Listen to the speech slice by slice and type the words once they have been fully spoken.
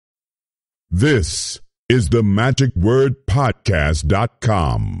This is the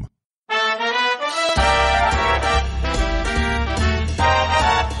magicwordpodcast.com.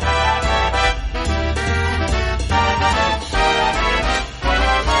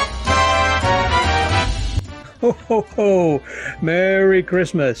 Ho, ho, ho. Merry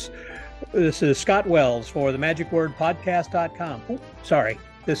Christmas. This is Scott Wells for the magicwordpodcast.com. Oh, sorry.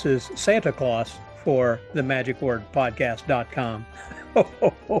 This is Santa Claus for the magicwordpodcast.com.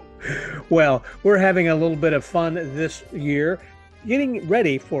 Well, we're having a little bit of fun this year, getting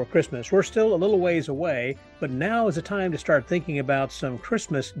ready for Christmas. We're still a little ways away, but now is the time to start thinking about some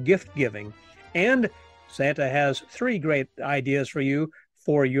Christmas gift giving. And Santa has 3 great ideas for you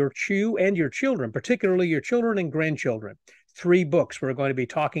for your and your children, particularly your children and grandchildren. 3 books we're going to be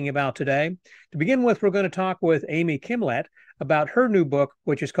talking about today. To begin with, we're going to talk with Amy Kimlat about her new book,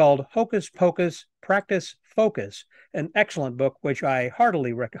 which is called Hocus Pocus Practice Focus, an excellent book, which I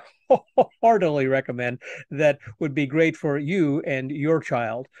heartily recommend, that would be great for you and your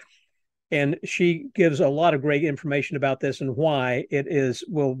child. And she gives a lot of great information about this and why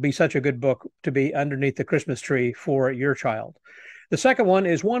will be such a good book to be underneath the Christmas tree for your child. The second one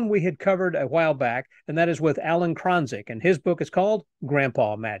is one we had covered a while back, and that is with Allan Kronzek, and his book is called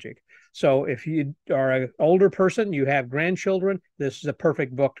Grandpa Magic. So if you are an older person, you have grandchildren, this is a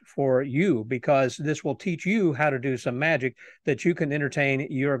perfect book for you, because this will teach you how to do some magic that you can entertain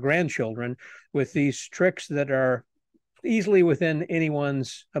your grandchildren with these tricks that are easily within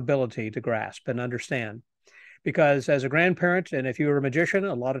anyone's ability to grasp and understand. Because as a grandparent, and if you're a magician,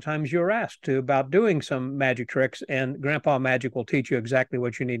 a lot of times you're asked about doing some magic tricks, and Grandpa Magic will teach you exactly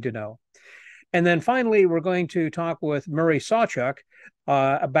what you need to know. And then finally, we're going to talk with Murray Sawchuck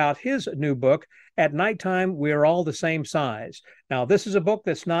about his new book, At Nighttime, We're All the Same Size. Now, this is a book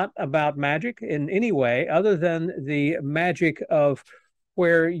that's not about magic in any way other than the magic of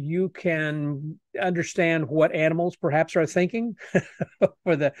where you can understand what animals perhaps are thinking.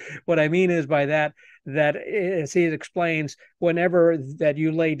 What I mean is by that as he explains, whenever that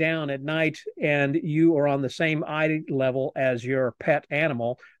you lay down at night and you are on the same eye level as your pet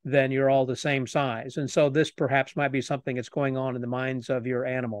animal, then you're all the same size. And so this perhaps might be something that's going on in the minds of your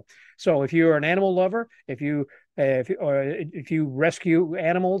animal. So if you're an animal lover, if you rescue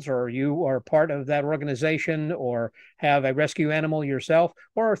animals, or you are part of that organization, or have a rescue animal yourself,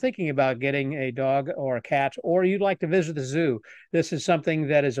 or are thinking about getting a dog or a cat, or you'd like to visit the zoo, this is something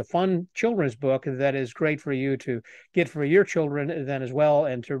that is a fun children's book that is great for you to get for your children then as well,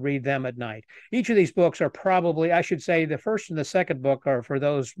 and to read them at night. Each of these books are probably, I should say, the first and the second book are for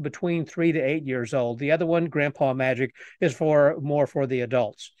those between 3 to 8 years old. The other one, Grandpa Magic, is more for the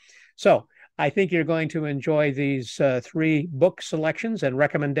adults. So I think you're going to enjoy these 3 book selections and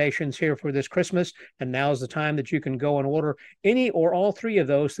recommendations here for this Christmas. And now's the time that you can go and order any or all 3 of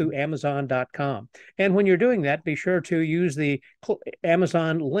those through Amazon.com. And when you're doing that, be sure to use the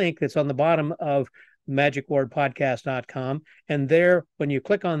Amazon link that's on the bottom of magicwordpodcast.com. And there, when you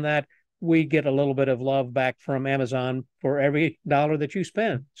click on that, we get a little bit of love back from Amazon for every dollar that you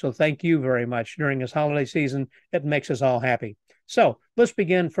spend. So thank you very much during this holiday season. It makes us all happy. So let's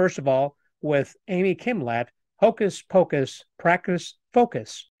begin, first of all, with Amy Kimlat, Hocus Pocus Practice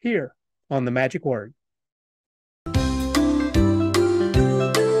Focus, here on The Magic Word.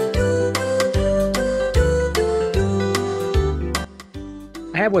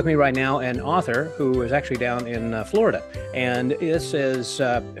 I have with me right now an author who is actually down in Florida, and this is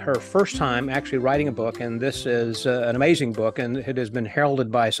her first time actually writing a book, and this is an amazing book, and it has been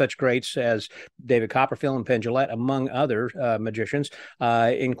heralded by such greats as David Copperfield and Penn Jillette, among other magicians,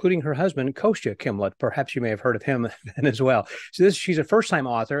 including her husband, Kostya Kimlat. Perhaps you may have heard of him as well. So she's a first-time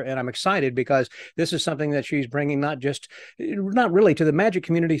author, and I'm excited because this is something that she's bringing not really to the magic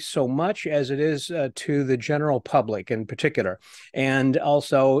community so much as it is to the general public in particular, and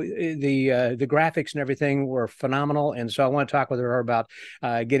also the graphics and everything were phenomenal. And so I want to talk with her about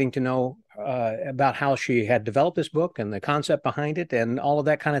getting to know about how she had developed this book and the concept behind it and all of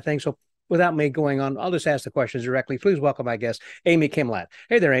that kind of thing. So without me going on, I'll just ask the questions directly. Please welcome my guest, Amy Kimlat.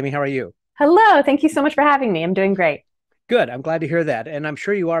 Hey there, Amy. How are you? Hello. Thank you so much for having me. I'm doing great. Good. I'm glad to hear that. And I'm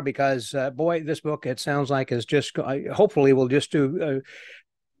sure you are, because, boy, this book, it sounds like, is just hopefully will just do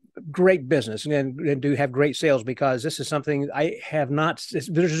great business and do have great sales, because this is something I have not,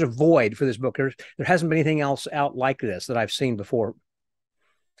 there's a void for this book. There hasn't been anything else out like this that I've seen before.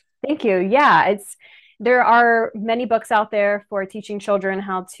 Thank you. Yeah, there are many books out there for teaching children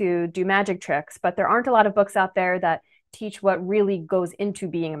how to do magic tricks, but there aren't a lot of books out there that teach what really goes into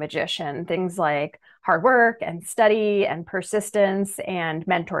being a magician, things like hard work and study and persistence and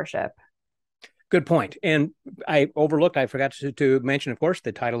mentorship. Good point. And I forgot to mention, of course,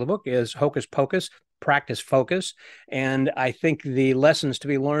 the title of the book is Hocus Pocus Practice Focus. And I think the lessons to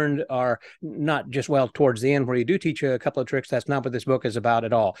be learned are not just, well, towards the end where you do teach a couple of tricks. That's not what this book is about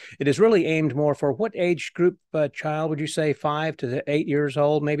at all. It is really aimed more for what age group child would you say, 5 to 8 years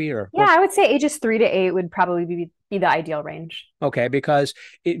old, maybe? Or yeah, I would say ages 3 to 8 would probably be the ideal range. Okay, because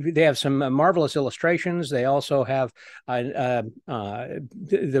they have some marvelous illustrations. They also have the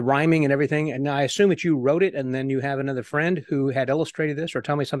rhyming and everything. And I assume that you wrote it and then you have another friend who had illustrated this, or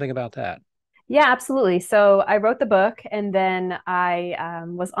tell me something about that. Yeah, absolutely. So I wrote the book and then I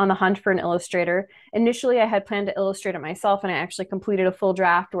was on the hunt for an illustrator. Initially, I had planned to illustrate it myself and I actually completed a full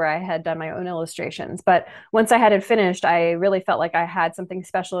draft where I had done my own illustrations. But once I had it finished, I really felt like I had something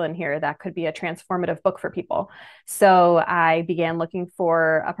special in here that could be a transformative book for people. So I began looking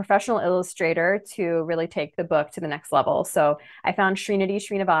for a professional illustrator to really take the book to the next level. So I found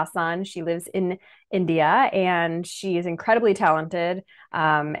Srinivasan. She lives in India and she is incredibly talented.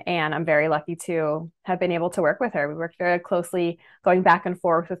 And I'm very lucky to have been able to work with her. We worked very closely, going back and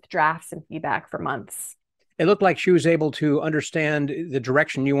forth with drafts and feedback for months. It looked like she was able to understand the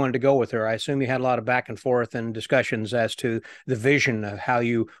direction you wanted to go with her. I assume you had a lot of back and forth and discussions as to the vision of how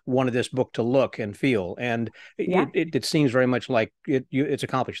you wanted this book to look and feel. And Yeah. it seems very much like it's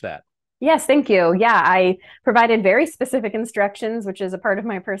accomplished that. Yes, thank you. Yeah, I provided very specific instructions, which is a part of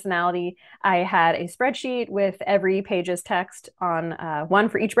my personality. I had a spreadsheet with every page's text on one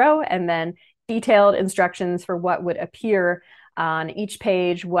for each row, and then detailed instructions for what would appear on each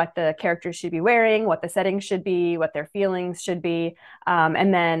page, what the characters should be wearing, what the settings should be, what their feelings should be.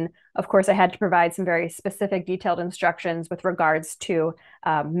 And then, of course, I had to provide some very specific detailed instructions with regards to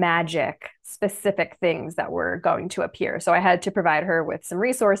magic, specific things that were going to appear. So I had to provide her with some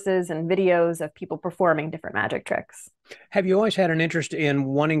resources and videos of people performing different magic tricks. Have you always had an interest in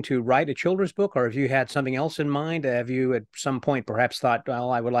wanting to write a children's book, or have you had something else in mind? Have you at some point perhaps thought, well,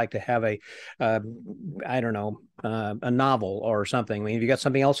 I would like to have I don't know, a novel or something? I mean, have you got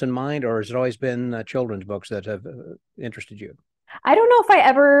something else in mind, or has it always been children's books that have interested you? I don't know if I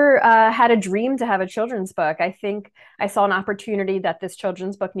ever had a dream to have a children's book. I think I saw an opportunity that this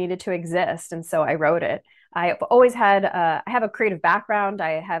children's book needed to exist, and so I wrote it. I've always had, I have a creative background.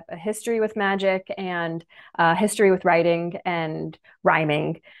 I have a history with magic and history with writing and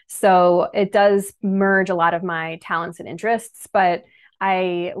rhyming. So it does merge a lot of my talents and interests, but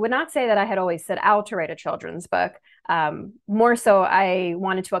I would not say that I had always set out to write a children's book. More so, I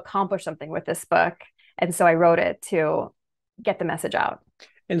wanted to accomplish something with this book. And so I wrote it to get the message out.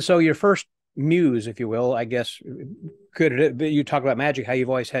 And so your first muse, if you will, I guess, you talk about magic, how you've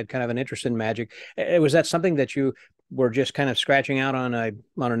always had kind of an interest in magic. Was that something that you were just kind of scratching out on a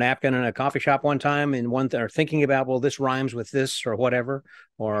napkin in a coffee shop one time and or thinking about, well, this rhymes with this or whatever?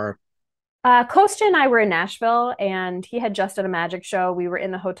 Or Kostya and I were in Nashville and he had just done a magic show. We were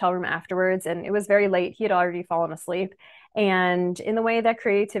in the hotel room afterwards and it was very late. He had already fallen asleep. And in the way that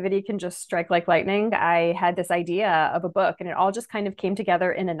creativity can just strike like lightning, I had this idea of a book and it all just kind of came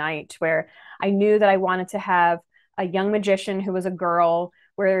together in a night where I knew that I wanted to have a young magician who was a girl,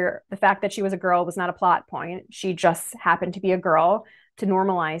 where the fact that she was a girl was not a plot point. She just happened to be a girl, to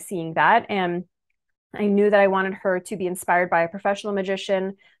normalize seeing that. And I knew that I wanted her to be inspired by a professional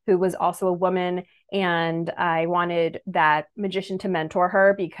magician who was also a woman. And I wanted that magician to mentor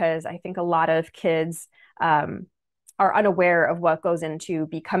her because I think a lot of kids are unaware of what goes into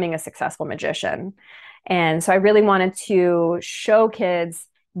becoming a successful magician. And so I really wanted to show kids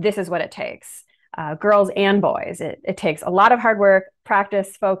this is what it takes, girls and boys. It takes a lot of hard work,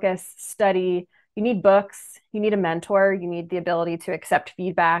 practice, focus, study. You need books, you need a mentor, you need the ability to accept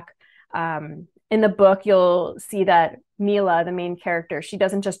feedback. In the book, you'll see that Mila, the main character, she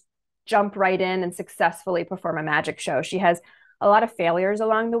doesn't just jump right in and successfully perform a magic show. She has a lot of failures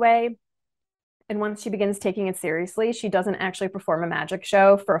along the way. And once she begins taking it seriously, she doesn't actually perform a magic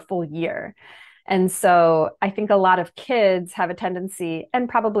show for a full year. And so I think a lot of kids have a tendency, and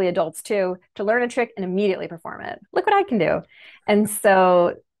probably adults too, to learn a trick and immediately perform it. Look what I can do. And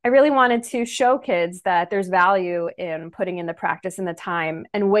so I really wanted to show kids that there's value in putting in the practice and the time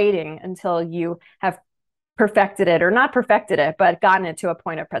and waiting until you have perfected it, or not perfected it, but gotten it to a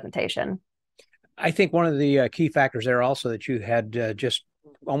point of presentation. I think one of the key factors there also that you had just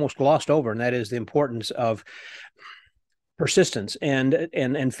almost glossed over, and that is the importance of persistence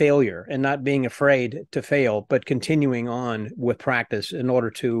and failure, and not being afraid to fail, but continuing on with practice in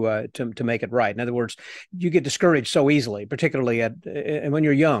order to make it right. In other words, you get discouraged so easily, particularly when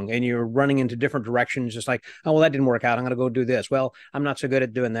you're young and you're running into different directions. Just like, oh, well, that didn't work out, I'm going to go do this. Well, I'm not so good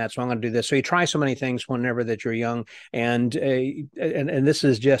at doing that, so I'm going to do this. So you try so many things whenever that you're young, and this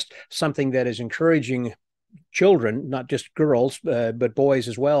is just something that is encouraging children, not just girls, but boys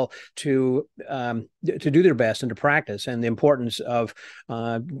as well, to do their best and to practice, and the importance of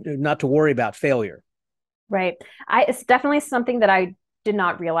not to worry about failure. Right. It's definitely something that I did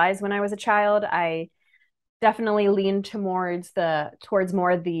not realize when I was a child. I definitely leaned towards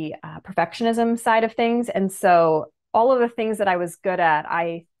more the perfectionism side of things. And so all of the things that I was good at,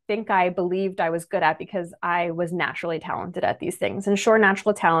 I think I believed I was good at because I was naturally talented at these things. And sure,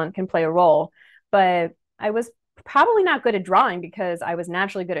 natural talent can play a role, but I was probably not good at drawing because I was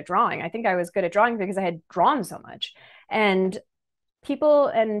naturally good at drawing. I think I was good at drawing because I had drawn so much. And people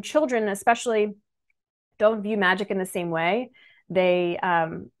and children especially don't view magic in the same way.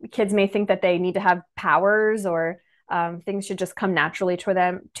 Kids may think that they need to have powers, or things should just come naturally to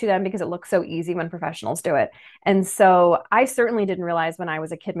them because it looks so easy when professionals do it. And so I certainly didn't realize when I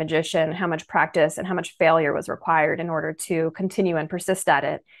was a kid magician how much practice and how much failure was required in order to continue and persist at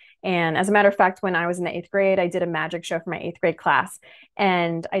it. And as a matter of fact, when I was in the 8th grade, I did a magic show for my 8th grade class,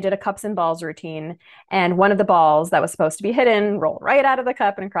 and I did a cups and balls routine. And one of the balls that was supposed to be hidden rolled right out of the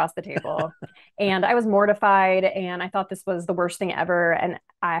cup and across the table. And I was mortified, and I thought this was the worst thing ever. And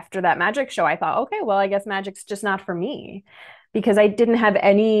after that magic show, I thought, okay, well, I guess magic's just not for me, because I didn't have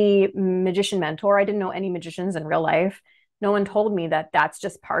any magician mentor. I didn't know any magicians in real life. No one told me that that's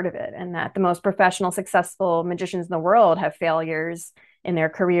just part of it, and that the most professional, successful magicians in the world have failures in their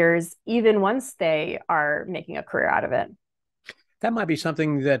careers, even once they are making a career out of it. That might be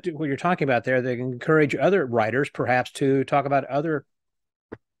something that what you're talking about there, they can encourage other writers perhaps to talk about other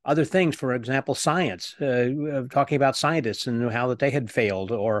things. For example, science, talking about scientists and how that they had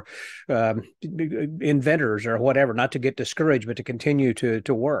failed, or inventors or whatever, not to get discouraged, but to continue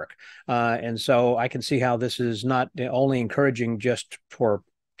to work. And so I can see how this is not only encouraging just for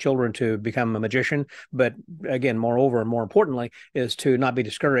children to become a magician, but again, moreover, and more importantly, is to not be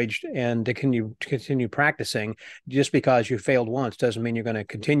discouraged and to continue practicing. Just because you failed once doesn't mean you're going to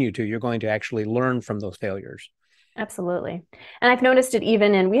continue to. You're going to actually learn from those failures. Absolutely. And I've noticed it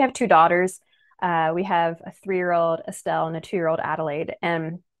even we have 2 daughters. We have a 3-year-old Estelle and a 2-year-old Adelaide.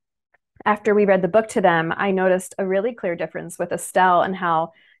 And after we read the book to them, I noticed a really clear difference with Estelle and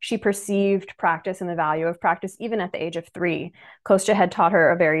how she perceived practice and the value of practice even at the age of 3. Kostya had taught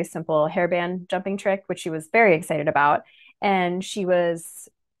her a very simple hairband jumping trick, which she was very excited about. And she was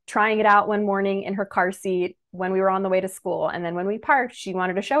trying it out one morning in her car seat when we were on the way to school. And then when we parked, she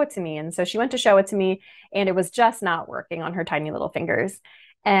wanted to show it to me. And so she went to show it to me, and it was just not working on her tiny little fingers.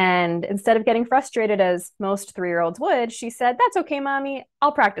 And instead of getting frustrated as most 3-year-olds would, she said, "That's okay, Mommy,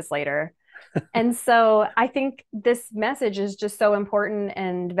 I'll practice later." And so I think this message is just so important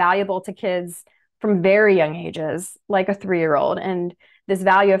and valuable to kids from very young ages, like a 3-year-old. And this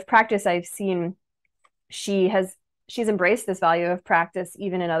value of practice, I've seen she's embraced this value of practice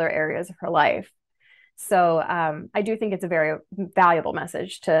even in other areas of her life. So I do think it's a very valuable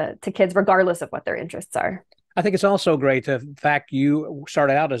message to kids, regardless of what their interests are. I think it's also great the fact you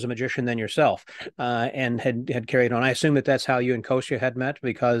started out as a magician then yourself, and had carried on. I assume that's how you and Kostya had met,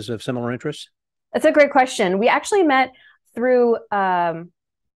 because of similar interests? That's a great question. We actually met through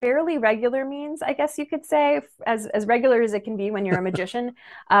fairly regular means, I guess you could say, as regular as it can be when you're a magician.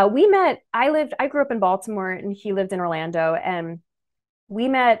 I grew up in Baltimore, and he lived in Orlando, and we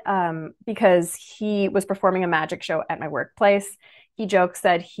met because he was performing a magic show at my workplace. He jokes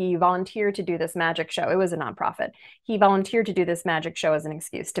that he volunteered to do this magic show. It was a nonprofit. He volunteered to do this magic show as an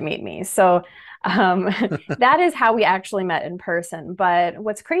excuse to meet me. So that is how we actually met in person. But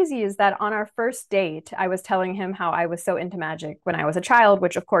what's crazy is that on our first date, I was telling him how I was so into magic when I was a child,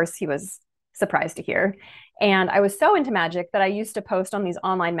 which of course he was surprised to hear. And I was so into magic that I used to post on these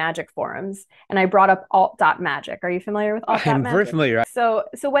online magic forums, and I brought up alt.magic. Are you familiar with alt.magic? I'm very familiar. So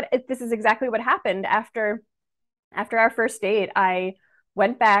this is exactly what happened after our first date. I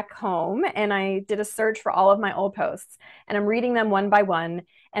went back home and I did a search for all of my old posts, and I'm reading them one by one.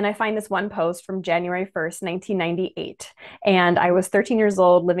 And I find this one post from January 1st, 1998. And I was 13 years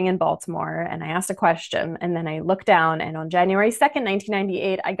old living in Baltimore, and I asked a question, and then I looked down, and on January 2nd,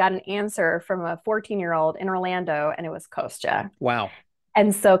 1998, I got an answer from a 14-year-old in Orlando, and it was Kostya. Wow.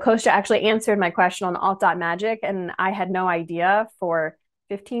 And so Kostya actually answered my question on alt.magic, and I had no idea for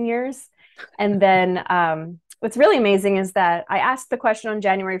 15 years. And then What's really amazing is that I asked the question on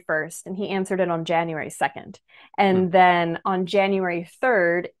January 1st and he answered it on January 2nd. And then on January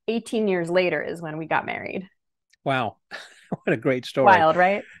 3rd, 18 years later is when we got married. Wow. What a great story. Wild,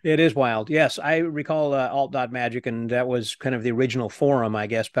 right? It is wild. Yes, I recall alt.magic, and that was kind of the original forum, I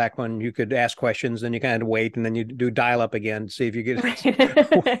guess, back when you could ask questions, then you kind of wait, and then you do dial up again to see if you could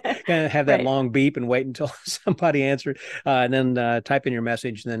kind of have that long beep and wait until somebody answered, and then type in your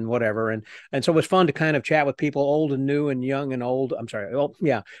message, and then whatever. And so it was fun to kind of chat with people, old and new and young and old. I'm sorry. Oh,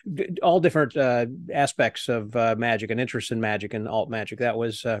 yeah. All different aspects of magic and interest in magic and alt magic. That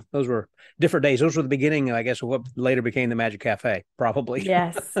was, those were different days. Those were the beginning, I guess, of what later became the Magic Cafe, probably.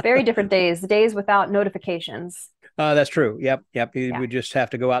 Yes, very different days, days without notifications. That's true. Yep. You would just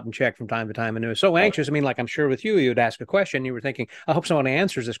have to go out and check from time to time. And it was so anxious. I mean, like I'm sure with you, you'd ask a question. You were thinking, I hope someone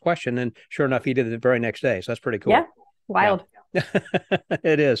answers this question. And sure enough, he did it the very next day. So that's pretty cool. Yeah. Wild. Yeah.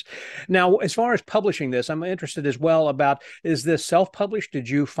 It is. Now, as far as publishing this, I'm interested as well about, is this self-published? Did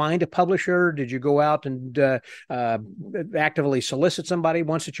you find a publisher? Did you go out and actively solicit somebody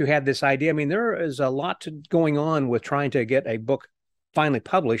once that you had this idea? I mean, there is a lot going on with trying to get a book finally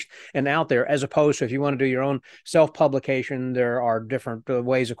published and out there, as opposed to if you want to do your own self-publication, there are different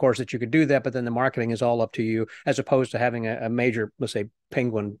ways, of course, that you could do that, but then the marketing is all up to you, as opposed to having a major, let's say,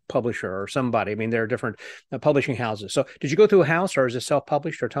 Penguin publisher or somebody. I mean, there are different publishing houses. So did you go through a house, or is it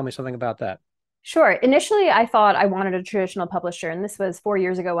self-published, or tell me something about that? Sure. Initially, I thought I wanted a traditional publisher, and this was 4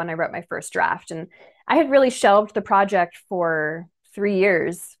 years ago when I wrote my first draft. And I had really shelved the project for 3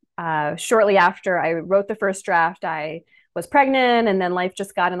 years. Shortly after I wrote the first draft, I was pregnant, and then life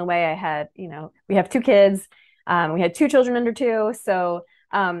just got in the way. I had, we have 2 kids. We had 2 children under 2. So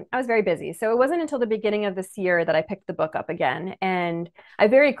I was very busy. So it wasn't until the beginning of this year that I picked the book up again. And I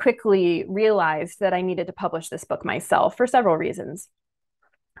very quickly realized that I needed to publish this book myself for several reasons.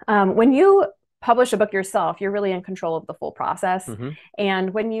 When you publish a book yourself, you're really in control of the full process. Mm-hmm.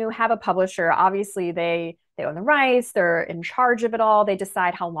 And when you have a publisher, obviously they own the rights, they're in charge of it all. They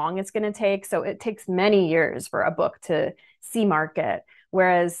decide how long it's going to take. So it takes many years for a book to see market.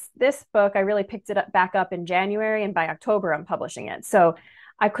 Whereas this book, I really picked it back up in January, and by October, I'm publishing it. So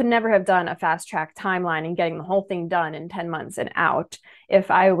I could never have done a fast track timeline and getting the whole thing done in 10 months and out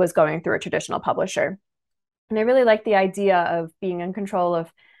if I was going through a traditional publisher. And I really like the idea of being in control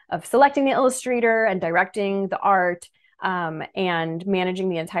of selecting the illustrator and directing the art, and managing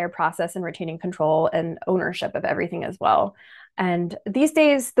the entire process and retaining control and ownership of everything as well. And these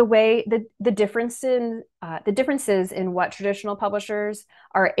days, the differences in what traditional publishers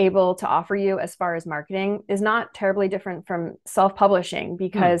are able to offer you as far as marketing is not terribly different from self-publishing,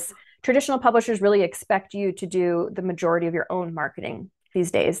 because traditional publishers really expect you to do the majority of your own marketing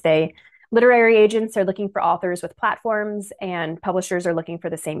these days. Literary agents are looking for authors with platforms, and publishers are looking for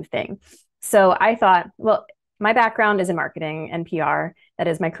the same thing. So I thought, well, my background is in marketing and PR. That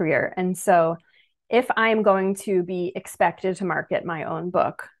is my career. And so if I'm going to be expected to market my own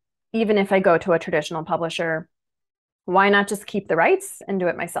book, even if I go to a traditional publisher, why not just keep the rights and do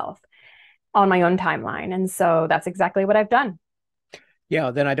it myself on my own timeline? And so that's exactly what I've done. Yeah,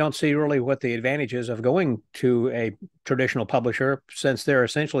 then I don't see really what the advantage is of going to a traditional publisher, since they're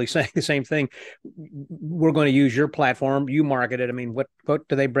essentially saying the same thing. We're going to use your platform, you market it. I mean, what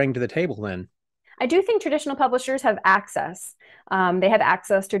do they bring to the table then? I do think traditional publishers have access. They have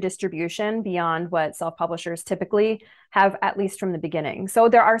access to distribution beyond what self-publishers typically have, at least from the beginning. So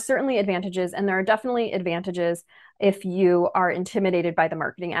there are certainly advantages, and there are definitely advantages if you are intimidated by the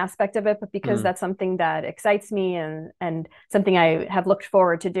marketing aspect of it. But because that's something that excites me and something I have looked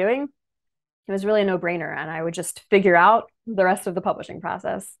forward to doing, it was really a no-brainer. And I would just figure out the rest of the publishing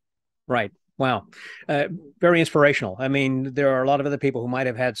process. Right. Wow. Very inspirational. I mean, there are a lot of other people who might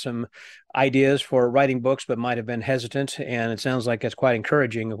have had some ideas for writing books, but might have been hesitant. And it sounds like it's quite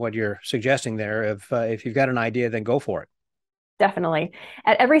encouraging what you're suggesting there. If you've got an idea, then go for it. Definitely.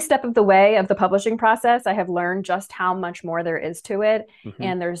 At every step of the way of the publishing process, I have learned just how much more there is to it. Mm-hmm.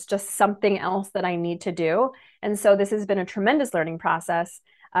 And there's just something else that I need to do. And so this has been a tremendous learning process,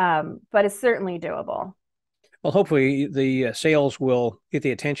 but it's certainly doable. Well, hopefully the sales will get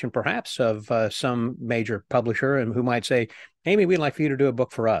the attention perhaps of some major publisher, and who might say, Amy, we'd like for you to do a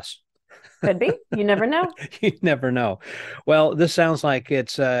book for us. Could be. You never know. You never know. Well, this sounds like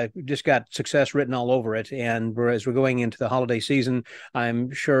it's just got success written all over it. And as we're going into the holiday season,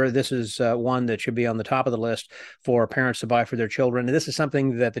 I'm sure this is one that should be on the top of the list for parents to buy for their children. And this is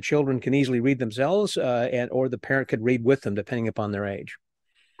something that the children can easily read themselves, or the parent could read with them, depending upon their age.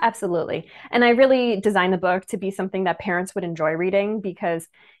 Absolutely. And I really designed the book to be something that parents would enjoy reading, because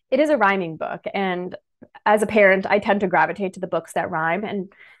it is a rhyming book. And as a parent, I tend to gravitate to the books that rhyme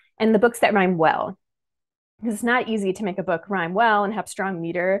and the books that rhyme well. It's not easy to make a book rhyme well and have strong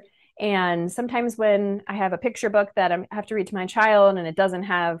meter. And sometimes when I have a picture book that I have to read to my child and it doesn't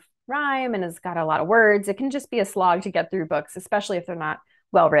have rhyme and it's got a lot of words, it can just be a slog to get through books, especially if they're not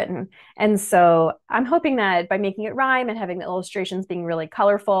well written. And so I'm hoping that by making it rhyme and having the illustrations being really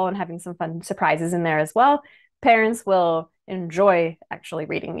colorful and having some fun surprises in there as well, parents will enjoy actually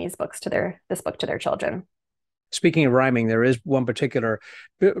reading this book to their children. Speaking of rhyming, there is one particular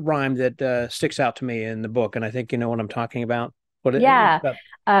rhyme that sticks out to me in the book, and I think you know what I'm talking about. Yeah.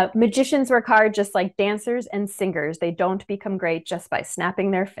 Magicians work hard just like dancers and singers. They don't become great just by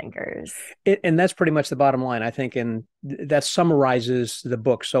snapping their fingers. And that's pretty much the bottom line, I think, and that summarizes the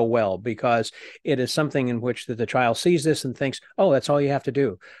book so well, because it is something in which the child sees this and thinks, oh, that's all you have to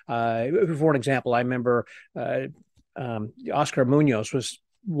do. For an example, I remember Oscar Munoz was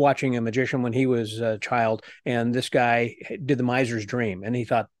watching a magician when he was a child, and this guy did the miser's dream, and he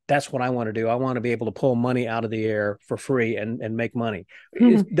thought, that's what I want to do. I want to be able to pull money out of the air for free and make money.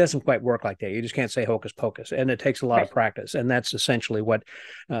 It doesn't quite work like that. You just can't say hocus pocus, and it takes a lot of practice. And that's essentially what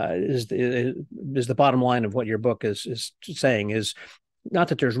is the bottom line of what your book is saying, is not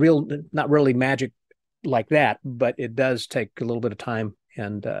that there's not really magic like that, but it does take a little bit of time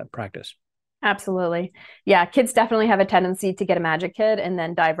and practice. Absolutely. Yeah, kids definitely have a tendency to get a magic kit and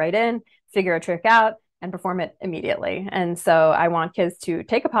then dive right in, figure a trick out, and perform it immediately. And so I want kids to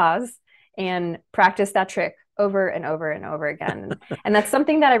take a pause and practice that trick over and over and over again. And that's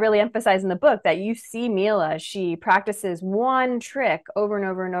something that I really emphasize in the book, that you see Mila, she practices one trick over and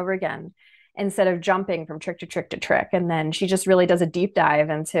over and over again, instead of jumping from trick to trick to trick. And then she just really does a deep dive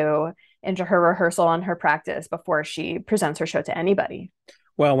into her rehearsal and her practice before she presents her show to anybody.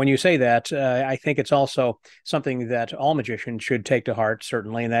 Well, when you say that, I think it's also something that all magicians should take to heart,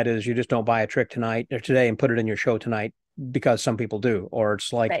 certainly, and that is, you just don't buy a trick tonight or today and put it in your show tonight, because some people do. Or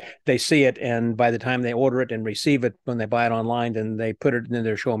it's like they see it, and by the time they order it and receive it, when they buy it online, then they put it in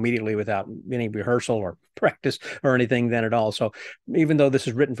their show immediately without any rehearsal or practice or anything then at all. So even though this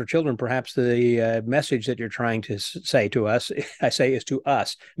is written for children, perhaps the message that you're trying to say to us, is to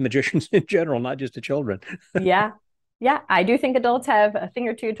us, magicians in general, not just to children. Yeah. Yeah, I do think adults have a thing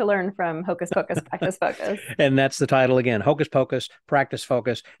or two to learn from Hocus Pocus Practice Focus. And that's the title again, Hocus Pocus Practice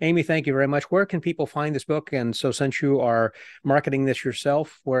Focus. Amy, thank you very much. Where can people find this book? And so since you are marketing this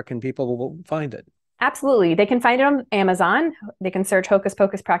yourself, where can people find it? Absolutely. They can find it on Amazon. They can search Hocus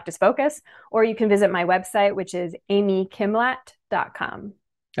Pocus Practice Focus, or you can visit my website, which is amykimlat.com.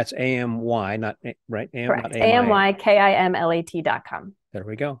 That's AMY, not right? Correct. AMYKIMLAT.com. There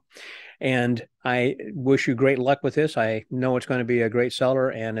we go. And I wish you great luck with this. I know it's going to be a great seller,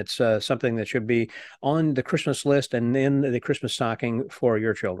 and it's something that should be on the Christmas list and in the Christmas stocking for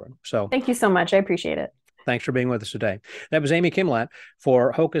your children. So thank you so much. I appreciate it. Thanks for being with us today. That was Amy Kimlat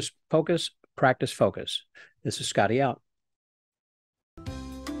for Hocus Pocus Practice Focus. This is Scotty out.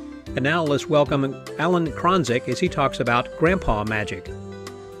 And now let's welcome Allan Kronzek as he talks about grandpa magic.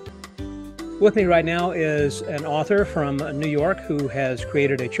 With me right now is an author from New York who has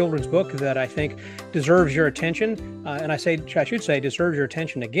created a children's book that I think deserves your attention. And I should say deserves your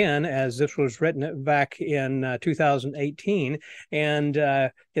attention again, as this was written back in 2018. And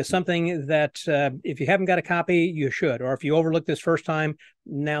it's something that if you haven't got a copy, you should. Or if you overlooked this first time,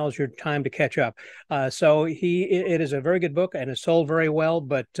 now's your time to catch up. It is a very good book and is sold very well,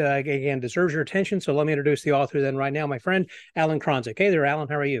 but again, deserves your attention. So let me introduce the author then right now, my friend, Allan Kronzek. Hey there, Allan.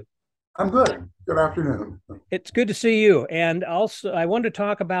 How are you? I'm good. Good afternoon. It's good to see you. And also, I wanted to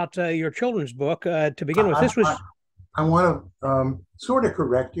talk about your children's book to begin with. I want to sort of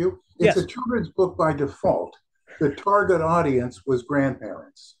correct you. It's a children's book by default. The target audience was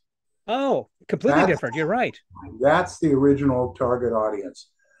grandparents. Oh, completely different. You're right. That's the original target audience.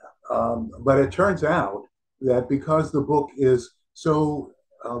 But it turns out that because the book is so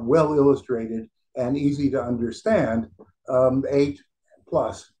well illustrated and easy to understand, 8+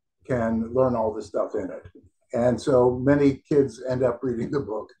 can learn all the stuff in it. And so many kids end up reading the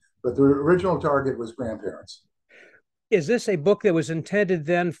book, but the original target was grandparents. Is this a book that was intended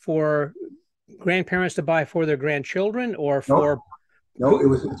then for grandparents to buy for their grandchildren, or for... No, it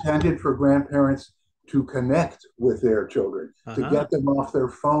was intended for grandparents to connect with their children, to get them off their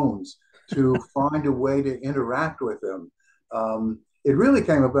phones, to find a way to interact with them. It really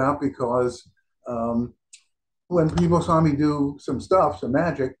came about because when people saw me do some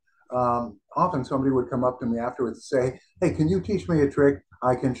magic, often somebody would come up to me afterwards and say, hey, can you teach me a trick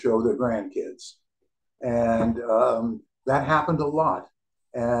I can show the grandkids? And that happened a lot.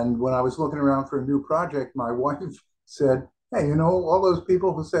 And when I was looking around for a new project, my wife said, hey, all those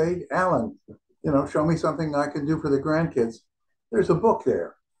people who say, Allan, show me something I can do for the grandkids, there's a book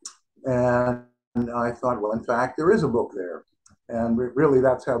there. And I thought, well, in fact, there is a book there. And really,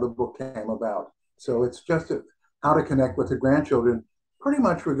 that's how the book came about. So it's just how to connect with the grandchildren, pretty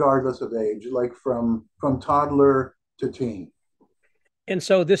much regardless of age, like from toddler to teen. And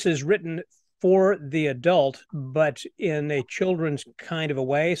so this is written for the adult, but in a children's kind of a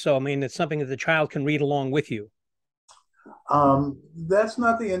way. So, I mean, it's something that the child can read along with you. That's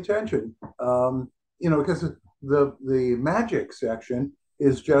not the intention, because the magic section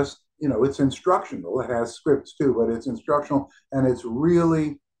is just, it's instructional. It has scripts too, but it's instructional, and it's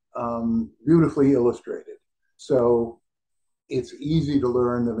really beautifully illustrated. So it's easy to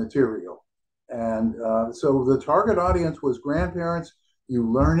learn the material. And so the target audience was grandparents. You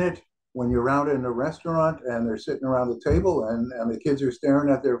learn it when you're out in a restaurant and they're sitting around the table and the kids are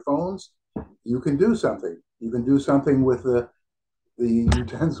staring at their phones. You can do something. You can do something with the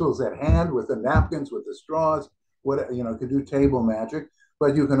utensils at hand, with the napkins, with the straws. You can do table magic,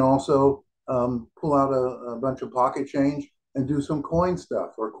 but you can also pull out a bunch of pocket change and do some coin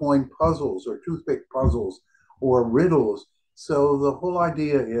stuff, or coin puzzles, or toothpick puzzles, or riddles. So the whole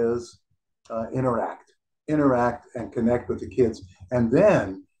idea is interact and connect with the kids. And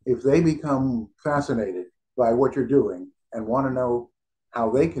then if they become fascinated by what you're doing and want to know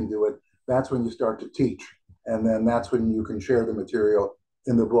how they can do it, that's when you start to teach. And then that's when you can share the material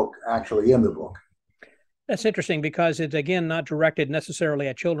in the book, actually in the book. That's interesting, because it's, again, not directed necessarily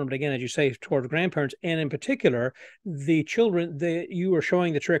at children, but again, as you say, towards grandparents. And in particular, the children that you are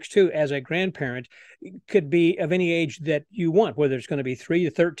showing the tricks to as a grandparent could be of any age that you want, whether it's going to be 3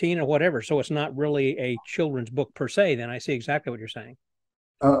 to 13 or whatever. So it's not really a children's book per se. Then I see exactly what you're saying.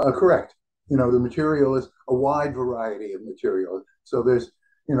 Correct. The material is a wide variety of material. So there's,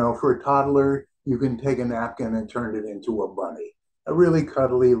 for a toddler, you can take a napkin and turn it into a bunny, a really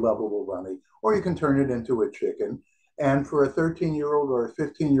cuddly, lovable bunny, or you can turn it into a chicken. And for a 13-year-old or a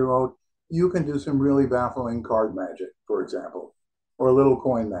 15-year-old, you can do some really baffling card magic, for example, or a little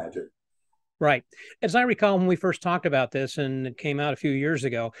coin magic. Right. As I recall, when we first talked about this, and it came out a few years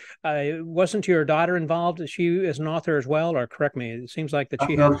ago, wasn't your daughter involved? Is she as an author as well, or correct me? It seems like that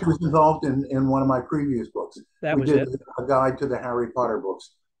she No, she was involved in one of my previous books. We did a guide to the Harry Potter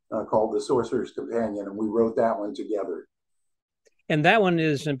books called The Sorcerer's Companion, and we wrote that one together. And that one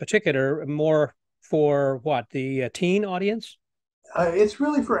is in particular more for what, the teen audience? It's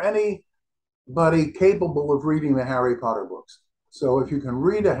really for anybody capable of reading the Harry Potter books. So if you can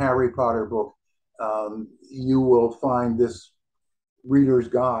read a Harry Potter book, you will find this reader's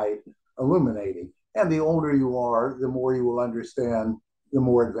guide illuminating. And the older you are, the more you will understand the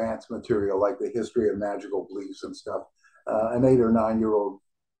more advanced material, like the history of magical beliefs and stuff. An 8 or 9-year-old,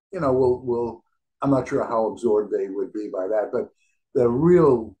 will I'm not sure how absorbed they would be by that, but the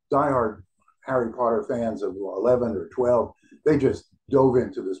real diehard Harry Potter fans of 11 or 12, they just dove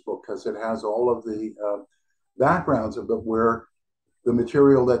into this book because it has all of the backgrounds of where the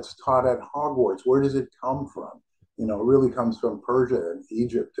material that's taught at Hogwarts, where does it come from? It really comes from Persia and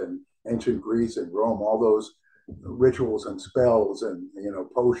Egypt and ancient Greece and Rome, all those rituals and spells and,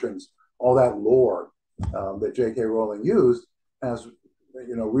 potions, all that lore that J.K. Rowling used as,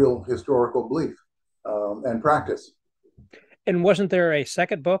 real historical belief and practice. And wasn't there a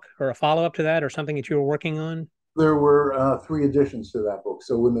second book or a follow-up to that, or something that you were working on? There were 3 additions to that book.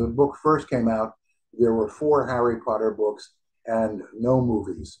 So when the book first came out, there were 4 Harry Potter books and no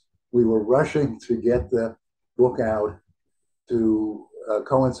movies. We were rushing to get the book out to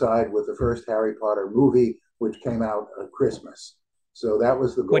coincide with the first Harry Potter movie, which came out at Christmas. So that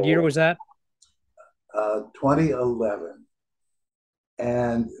was the goal. What year was that? 2011.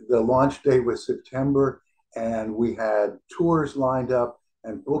 And the launch date was September, and we had tours lined up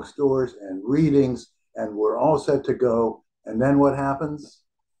and bookstores and readings, and we're all set to go. And then what happens?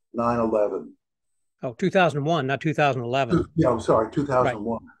 9/11. Oh, 2001, not 2011. Yeah, I'm sorry,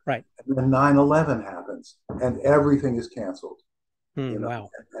 2001. Right. And then 9/11 happens, and everything is canceled. Wow.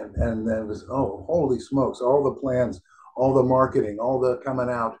 And then it was, oh, holy smokes, all the plans, all the marketing, all the coming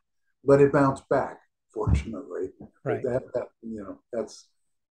out, but it bounced back, fortunately. Right. That's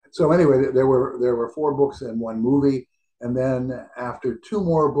so anyway, there were 4 books and 1 movie. And then after 2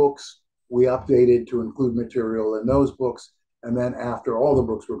 more books, we updated to include material in those books. And then after all the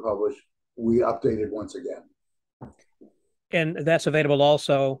books were published, we updated once again. And that's available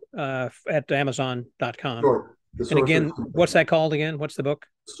also at Amazon.com. Sure. And again, what's that called again? What's the book?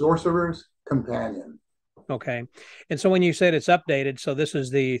 Sorcerer's Companion. Okay. And so when you said it's updated, so this is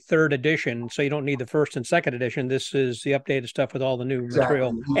the 3rd edition, so you don't need the 1st and 2nd edition. This is the updated stuff with all the new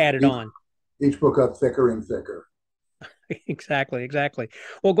material added on. Each book up thicker and thicker. Exactly.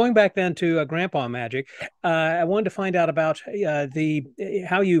 Well, going back then to Grandpa Magic, I wanted to find out about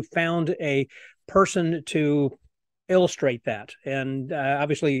how you found a person to illustrate that? And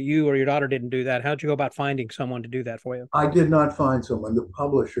obviously you or your daughter didn't do that. How'd you go about finding someone to do that for you? I did not find someone. The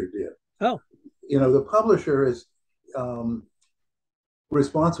publisher did. Oh. The publisher is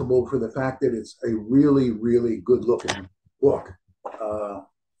responsible for the fact that it's a really, really good-looking book.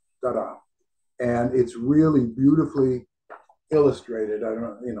 Ta-da. And it's really beautifully illustrated. I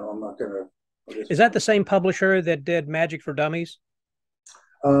don't, I'm not going to. Is that the same publisher that did Magic for Dummies?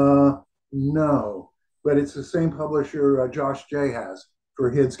 No, but it's the same publisher Josh J has for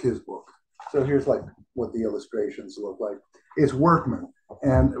his book. So here's like what the illustrations look like. It's Workman,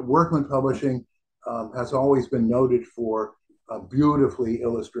 and Workman Publishing has always been noted for beautifully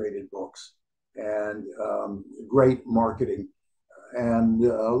illustrated books and great marketing and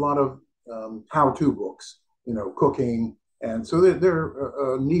a lot of how-to books, cooking. And so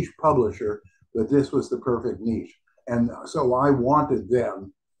they're a niche publisher, but this was the perfect niche. And so I wanted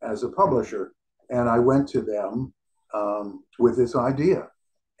them as a publisher, and I went to them with this idea.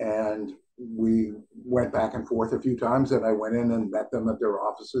 And we went back and forth a few times, and I went in and met them at their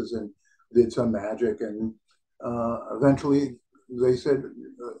offices and did some magic. And eventually they said,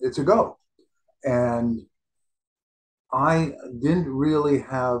 it's a go. And I didn't really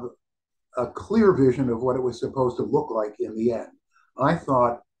have a clear vision of what it was supposed to look like in the end. I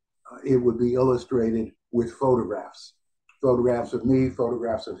thought it would be illustrated with photographs of me,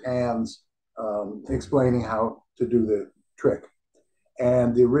 photographs of hands, explaining how to do the trick.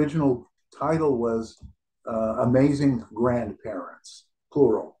 And the original title was Amazing Grandparents,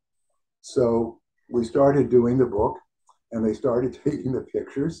 plural. So we started doing the book, and they started taking the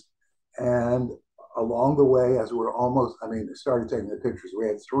pictures. And along the way, as we're they started taking the pictures. We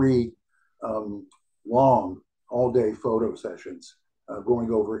had 3 long all-day photo sessions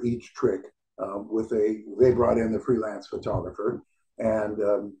going over each trick they brought in the freelance photographer.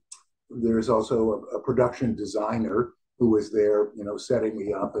 And there's also a production designer who was there, setting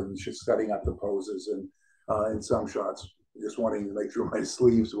me up and just setting up the poses and in some shots, just wanting to make sure my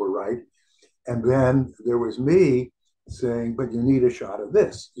sleeves were right. And then there was me saying, but you need a shot of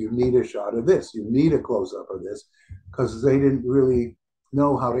this, you need a shot of this, you need a close-up of this, because they didn't really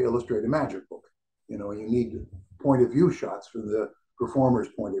know how to illustrate a magic book. You need point of view shots from the performer's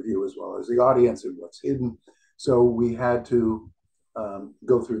point of view as well as the audience and what's hidden. So we had to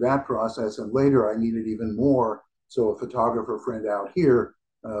go through that process. And later I needed even more. So a photographer friend out here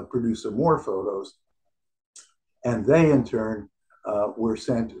produced some more photos. And they in turn were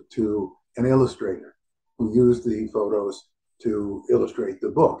sent to an illustrator who used the photos to illustrate the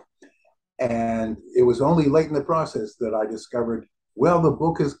book. And it was only late in the process that I discovered, well, the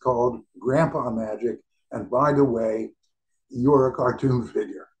book is called Grandpa Magic. And by the way, you're a cartoon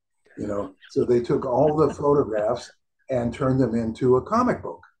figure, So they took all the photographs and turned them into a comic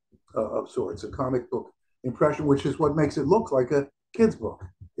book of sorts, a comic book impression, which is what makes it look like a kid's book.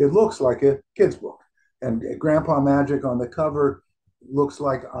 It looks like a kid's book. And Grandpa Magic on the cover looks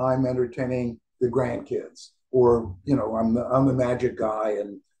like I'm entertaining the grandkids, or, I'm the magic guy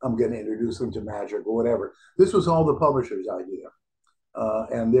and I'm going to introduce them to magic or whatever. This was all the publisher's idea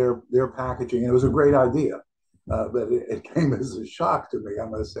and their packaging. And it was a great idea. But it came as a shock to me, I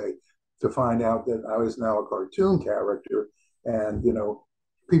must say, to find out that I was now a cartoon character, and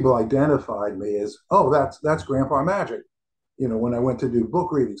people identified me as, oh, that's Grandpa Magic. When I went to do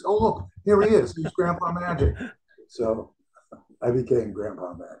book readings, oh look, here he is, he's Grandpa Magic. So I became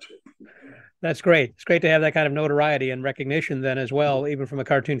Grandpa Magic. That's great. It's great to have that kind of notoriety and recognition then as well, even from a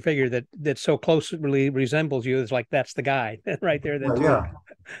cartoon figure that so closely resembles you. It's like, that's the guy right there.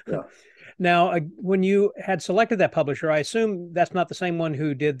 Yeah. Now, when you had selected that publisher, I assume that's not the same one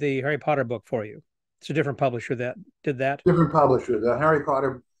who did the Harry Potter book for you. It's a different publisher that did that. Different publisher. The Harry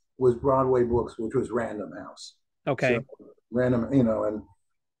Potter was Broadway Books, which was Random House. Okay. So, Random, and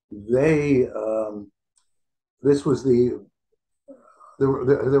they, this was there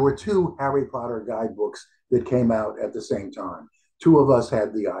were 2 Harry Potter guidebooks that came out at the same time. 2 of us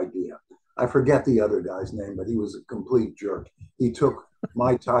had the idea. I forget the other guy's name, but he was a complete jerk. He took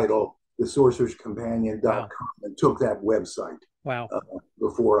my title, thesorcererscompanion.com, wow, and took that website. Wow.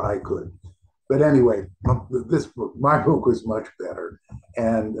 Before I could. But anyway, my book was much better.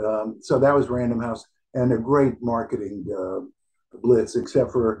 And so that was Random House, and a great marketing blitz,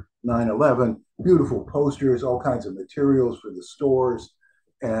 except for 9/11, beautiful posters, all kinds of materials for the stores.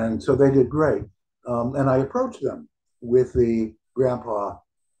 And so they did great. And I approached them with the Grandpa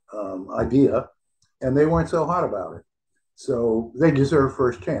idea, and they weren't so hot about it. So they deserve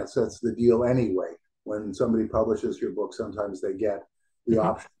first chance. That's the deal anyway. When somebody publishes your book, sometimes they get the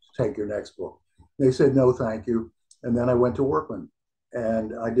option to take your next book. They said, no, thank you. And then I went to Workman.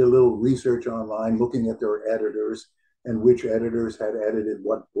 And I did a little research online looking at their editors and which editors had edited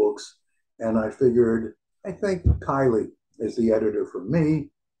what books. And I figured, I think Kylie is the editor for me.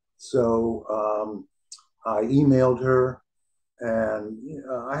 So I emailed her, and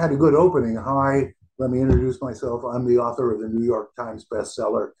I had a good opening. Hi, let me introduce myself. I'm the author of the New York Times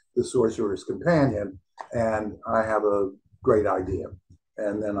bestseller, The Sorcerer's Companion, and I have a great idea.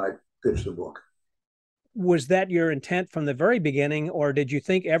 And then I pitched the book. Was that your intent from the very beginning, or did you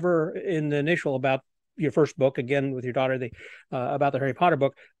think ever in the initial about your first book, again with your daughter, about the Harry Potter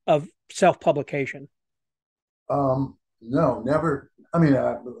book, of self-publication? No, never. I mean,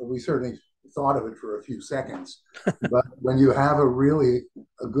 we certainly thought of it for a few seconds, but when you have a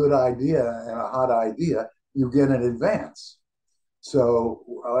good idea and a hot idea, you get an advance. So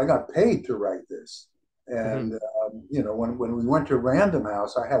I got paid to write this. And, when we went to Random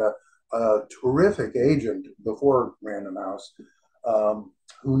House, I had a terrific agent before Random House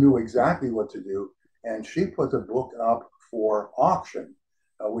who knew exactly what to do. And she put the book up for auction,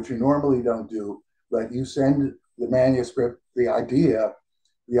 which you normally don't do, but you send the manuscript, the idea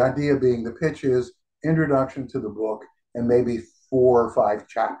being the pitch is introduction to the book and maybe 4 or 5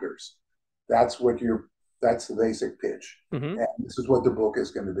 chapters. That's the basic pitch. And this is what the book is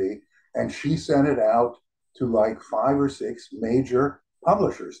going to be. And she sent it out to like 5 or 6 major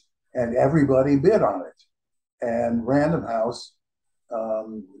publishers, and everybody bid on it. And Random House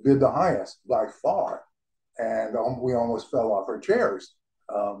bid the highest by far. And we almost fell off our chairs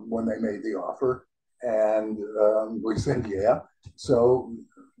when they made the offer. And we said, yeah. So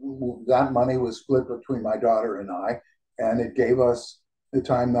that money was split between my daughter and I, and it gave us the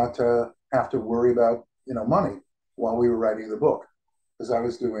time not to have to worry about, money while we were writing the book, because I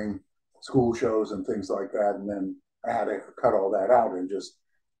was doing school shows and things like that. And then I had to cut all that out and just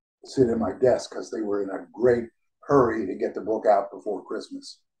sit at my desk because they were in a great hurry to get the book out before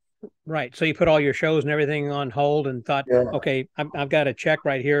Christmas. Right. So you put all your shows and everything on hold and thought, okay, I've got a check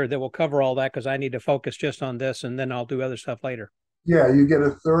right here that will cover all that because I need to focus just on this, and then I'll do other stuff later. Yeah, you get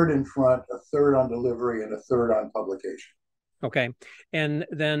a third in front, a third on delivery, and a third on publication. Okay. And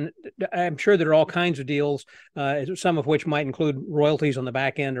then I'm sure there are all kinds of deals, some of which might include royalties on the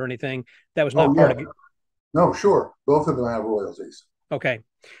back end or anything. That was not part of it. No, sure. Both of them have royalties. Okay.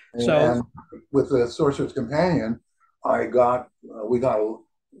 And with the Sorcerer's Companion, we got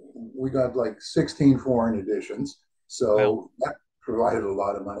like 16 foreign editions. So that provided a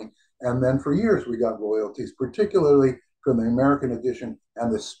lot of money. And then for years, we got royalties, particularly from the American edition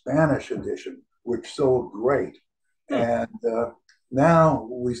and the Spanish edition, which sold great. And now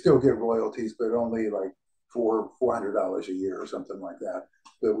we still get royalties, but only like $400 a year or something like that.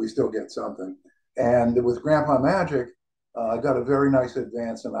 But we still get something. And with Grandpa Magic, I got a very nice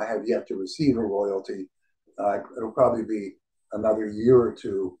advance, and I have yet to receive a royalty. It'll probably be another year or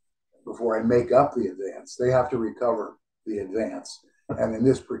two before I make up the advance. They have to recover the advance. And in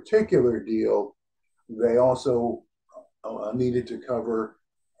this particular deal, they also needed to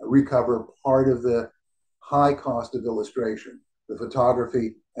recover part of the high cost of illustration, the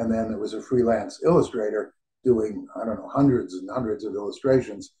photography, and then there was a freelance illustrator doing, I don't know, hundreds and hundreds of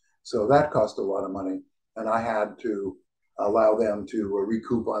illustrations. So that cost a lot of money, and I had to allow them to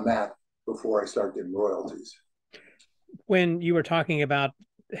recoup on that before I start getting royalties. When you were talking about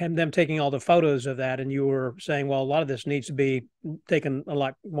them taking all the photos of that, and you were saying, well, a lot of this needs to be taken a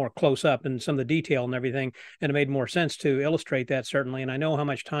lot more close up and some of the detail and everything, and it made more sense to illustrate that, certainly. And I know how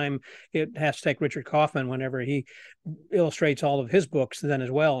much time it has to take Richard Kaufman whenever he illustrates all of his books then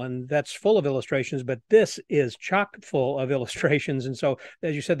as well, and that's full of illustrations, but this is chock full of illustrations. And so,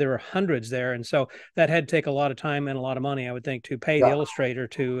 as you said, there are hundreds there, and so that had to take a lot of time and a lot of money, I would think, to pay the illustrator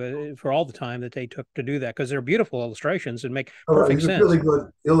for all the time that they took to do that, because they're beautiful illustrations and make perfect sense. Really good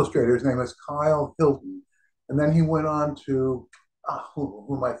illustrator. His name is Kyle Hilton, and then he went on to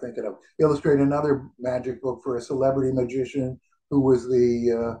who am I thinking of? Illustrate another magic book for a celebrity magician who was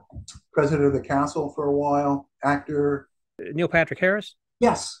the president of the castle for a while, actor. Neil Patrick Harris?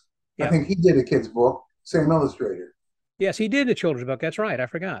 Yes. Yep. I think he did a kid's book, same illustrator. Yes, he did a children's book. That's right. I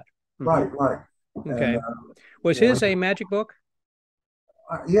forgot. Right. Okay. And, was his a magic book?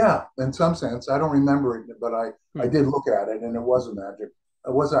 Yeah, in some sense. I don't remember it, but I did look at it, and it was a magic.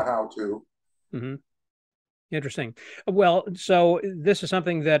 It was a how-to. Interesting. Well, so this is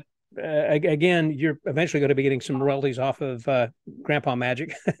something that, again, you're eventually going to be getting some royalties off of Grandpa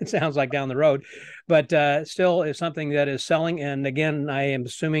Magic. It sounds like down the road, but still is something that is selling. And again, I am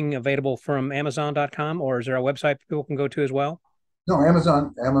assuming available from Amazon.com, or is there a website people can go to as well? No,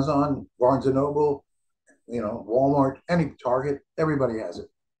 Amazon, Barnes & Noble, Walmart, any Target, everybody has it.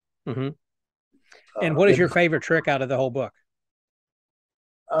 And what is your favorite trick out of the whole book?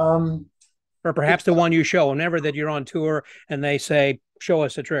 Or perhaps the one you show whenever that you're on tour and they say, show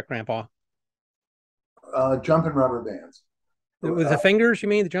us a trick, Grandpa. Jumping rubber bands. With the fingers, you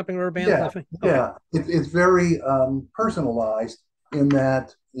mean? The jumping rubber bands? Yeah, Okay. yeah. It's very personalized in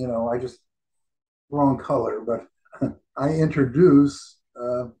that, I just, wrong color, but I introduce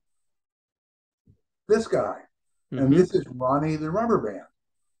this guy. And this is Ronnie the Rubber Band.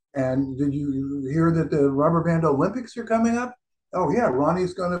 And did you hear that the Rubber Band Olympics are coming up? Oh, yeah,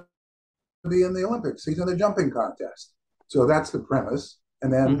 Ronnie's going to be in the Olympics. He's in the jumping contest. So that's the premise.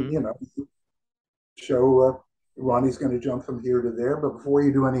 And then, show Ronnie's going to jump from here to there. But before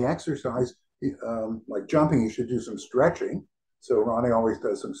you do any exercise, like jumping, you should do some stretching. So Ronnie always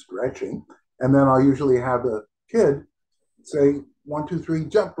does some stretching. And then I'll usually have the kid say, 1, 2, 3,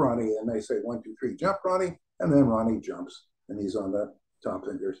 jump, Ronnie. And they say, 1, 2, 3, jump, Ronnie. And then Ronnie jumps, and he's on the top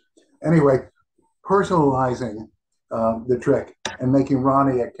fingers. Anyway, personalizing the trick and making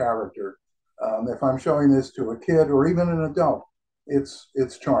Ronnie a character. If I'm showing this to a kid or even an adult,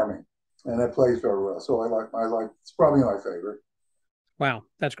 it's charming, and it plays very well. So I like. It's probably my favorite. Wow,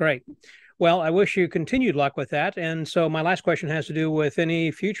 that's great. Well, I wish you continued luck with that. And so my last question has to do with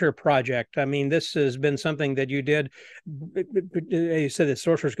any future project. I mean, this has been something that you did. You said that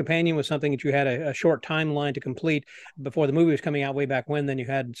Sorcerer's Companion was something that you had a short timeline to complete before the movie was coming out way back when. Then you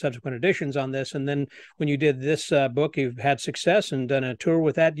had subsequent editions on this. And then when you did this book, you've had success and done a tour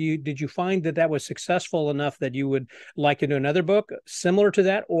with that. Did you find that was successful enough that you would like to do another book similar to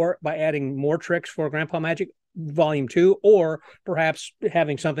that, or by adding more tricks for Grandpa Magic Volume 2, or perhaps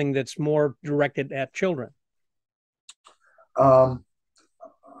having something that's more directed at children? I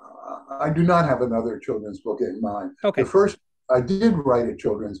do not have another children's book in mind. Okay. I did write a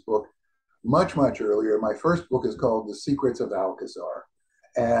children's book much, much earlier. My first book is called The Secrets of Alcazar.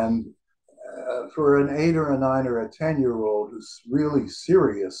 And for an 8 or a 9 or a 10-year-old who's really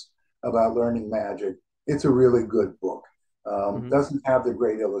serious about learning magic, it's a really good book. Doesn't have the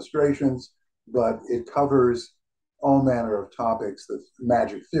great illustrations, but it covers all manner of topics: the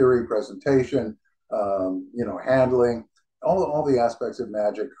magic theory, presentation, handling, all the aspects of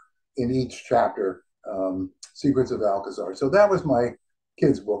magic in each chapter. Secrets of Alcazar. So that was my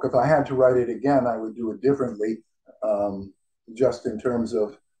kids' book. If I had to write it again, I would do it differently, just in terms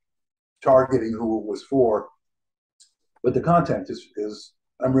of targeting who it was for. But the content is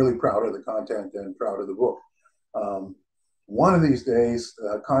I'm really proud of the content and proud of the book. One of these days,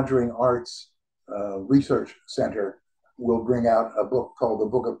 Conjuring Arts Research Center will bring out a book called The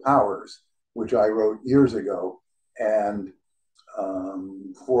Book of Powers, which I wrote years ago, and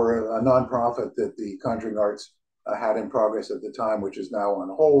for a nonprofit that the Conjuring Arts had in progress at the time, which is now on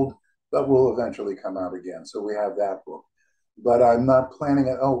hold, but will eventually come out again. So we have that book. But I'm not planning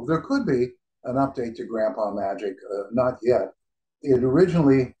it. Oh, there could be an update to Grandpa Magic, not yet. It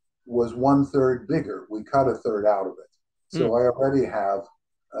originally was 1/3 bigger. We cut 1/3 out of it. So I already have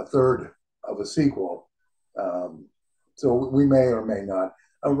 1/3 of a sequel. So we may or may not.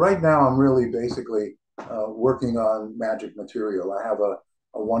 Right now, I'm really basically working on magic material. I have a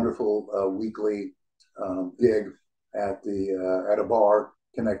wonderful weekly gig at a bar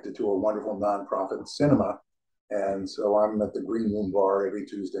connected to a wonderful nonprofit cinema. And so I'm at the Green Room Bar every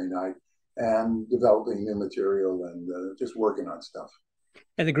Tuesday night and developing new material and just working on stuff.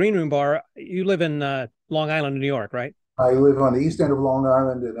 At the Green Room Bar, you live in Long Island, New York, right? I live on the east end of Long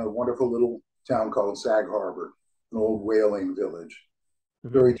Island in a wonderful little town called Sag Harbor, an old whaling village.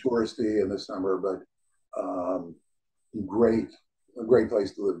 Very touristy in the summer, but a great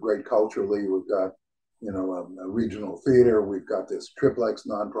place to live, great culturally. We've got, a regional theater. We've got this triplex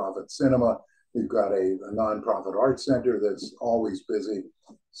nonprofit cinema. We've got a nonprofit art center that's always busy.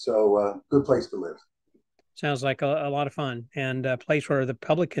 So good place to live. Sounds like a lot of fun, and a place where the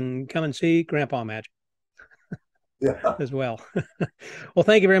public can come and see Grandpa Magic. Yeah. As well. Well,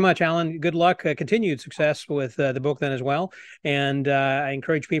 thank you very much, Allan. Good luck, continued success with the book then as well. And I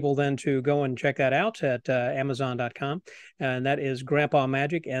encourage people then to go and check that out at Amazon.com. And that is Grandpa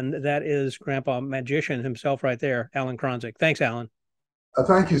Magic, and that is Grandpa Magician himself right there, Allan Kronzek. Thanks, Allan.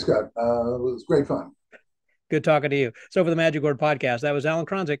 Thank you, Scott. It was great fun. Good talking to you. So for the Magic Word Podcast, that was Allan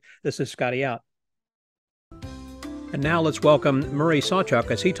Kronzek. This is Scotty out. And now let's welcome Murray Sawchuck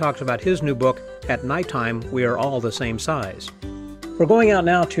as he talks about his new book, At Nighttime, We Are All the Same Size. We're going out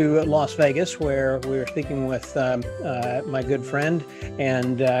now to Las Vegas, where we're speaking with my good friend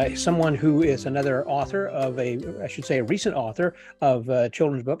and someone who is another author of a recent author of a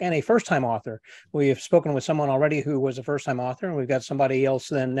children's book and a first-time author. We have spoken with someone already who was a first-time author, and we've got somebody else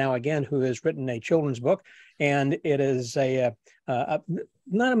then now again who has written a children's book. And it is a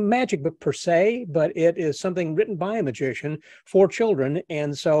not a magic book per se, but it is something written by a magician for children.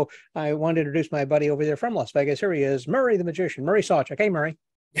 And so I wanted to introduce my buddy over there from Las Vegas. Here he is, Murray the magician, Murray Sawchuck. Hey, Murray.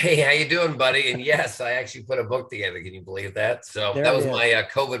 Hey, how you doing, buddy? And yes, I actually put a book together. Can you believe that? So There that it was is. my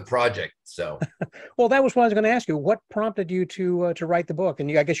COVID project. So Well, that was what I was going to ask you. What prompted you to write the book? And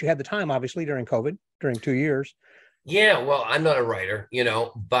I guess you had the time, obviously, during COVID, during 2 years. yeah, well, I'm not a writer,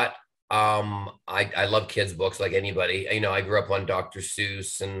 but I love kids' books like anybody. I grew up on Dr.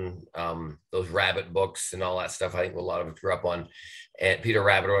 Seuss and those rabbit books and all that stuff. I think a lot of us grew up on and Peter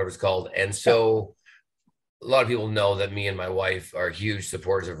Rabbit or whatever it's called. And so a lot of people know that me and my wife are huge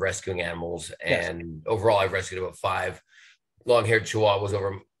supporters of rescuing animals. Yes. And overall, I've rescued about 5 long-haired chihuahuas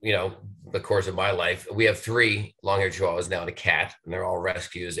over, the course of my life. We have 3 long-haired chihuahuas now and a cat, and they're all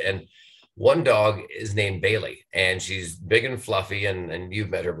rescues. And one dog is named Bailey, and she's big and fluffy, and you've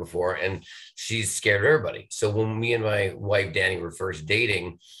met her before, and she's scared of everybody. So when me and my wife, Danny, were first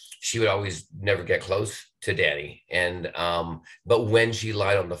dating, she would always never get close to Danny. And, but when she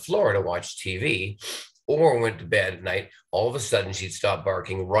lied on the floor to watch TV, or went to bed at night, all of a sudden she'd stop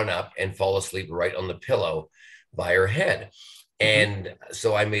barking, run up, and fall asleep right on the pillow by her head. And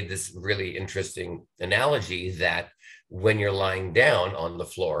so I made this really interesting analogy that when you're lying down on the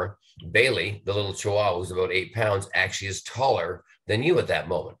floor, Bailey, the little chihuahua who's about 8 pounds, actually is taller than you at that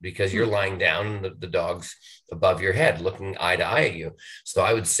moment because you're lying down and the dog's above your head looking eye to eye at you. So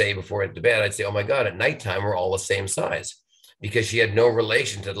I would say before I went to bed, I'd say, oh my God, at nighttime, we're all the same size, because she had no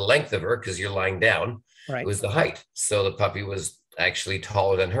relation to the length of her because you're lying down. Right. It was the height. So the puppy was actually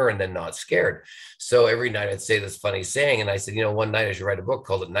taller than her and then not scared. So every night I'd say this funny saying. And I said, one night I should write a book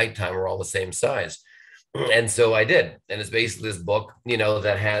called At Nighttime, We're All the Same Size. And so I did. And it's basically this book,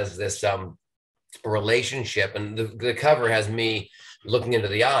 that has this relationship. And the cover has me looking into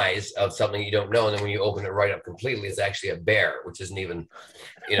the eyes of something you don't know. And then when you open it right up completely, it's actually a bear, which isn't even,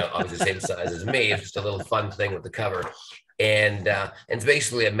 obviously the same size as me. It's just a little fun thing with the cover. And it's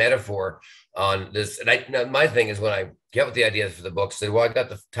basically a metaphor on this. And my thing is, when I get with the idea for the book, say, well, I got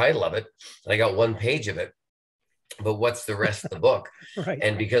the title of it and I got 1 page of it, but what's the rest of the book? Right.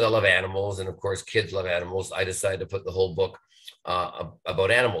 And because I love animals, and of course kids love animals, I decided to put the whole book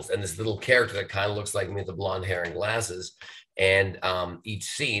about animals. And this little character that kind of looks like me with the blonde hair and glasses. And each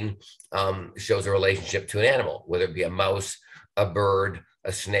scene shows a relationship to an animal, whether it be a mouse, a bird,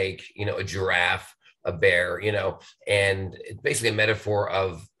 a snake, a giraffe, a bear, and it's basically a metaphor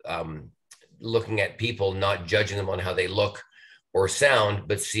of looking at people, not judging them on how they look or sound,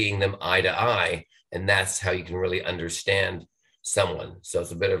 but seeing them eye to eye. And that's how you can really understand someone. So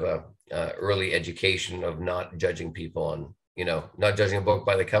it's a bit of a early education of not judging people on, not judging a book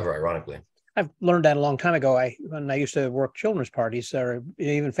by the cover, ironically. I've learned that a long time ago. When I used to work children's parties or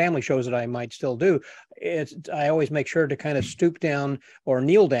even family shows that I might still do, I always make sure to kind of stoop down or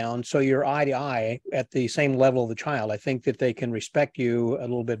kneel down so you're eye to eye at the same level of the child. I think that they can respect you a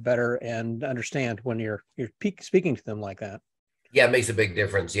little bit better and understand when you're speaking to them like that. Yeah, it makes a big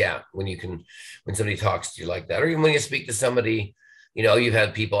difference. Yeah, when somebody talks to you like that, or even when you speak to somebody. You've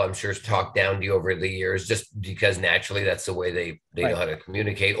had people, I'm sure, talk down to you over the years just because naturally that's the way they Right. know how to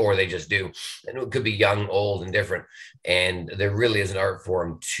communicate, or they just do. And it could be young, old, and different. And there really is an art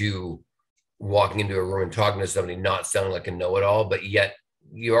form to walking into a room and talking to somebody, not sounding like a know-it-all, but yet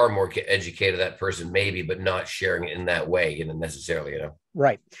you are more educated that person maybe, but not sharing it in that way, necessarily,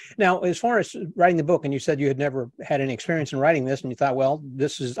 Right. Now, as far as writing the book, and you said you had never had any experience in writing this, and you thought, well,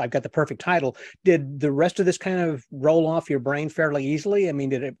 I've got the perfect title. Did the rest of this kind of roll off your brain fairly easily? I mean,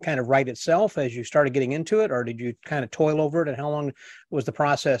 did it kind of write itself as you started getting into it, or did you kind of toil over it? And how long was the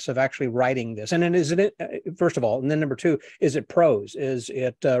process of actually writing this? And then is it, first of all, and then number 2, is it prose? Is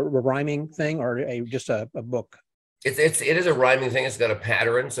it a rhyming thing or just a book? It is a rhyming thing. It's got a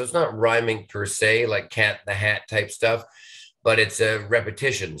pattern. So it's not rhyming per se, like Cat in the Hat type stuff, but it's a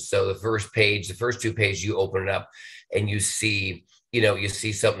repetition. So the first 2 pages, you open it up and you see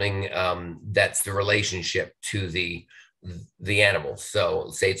something that's the relationship to the animal. So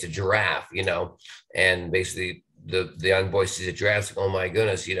say it's a giraffe, and basically the young boy sees a giraffe, like, oh my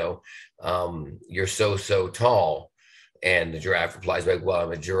goodness, you're so tall. And the giraffe replies back, well,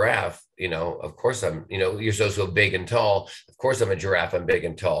 I'm a giraffe, of course I'm, you're so big and tall. Of course I'm a giraffe, I'm big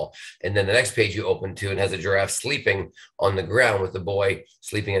and tall. And then the next page you open to and has a giraffe sleeping on the ground with the boy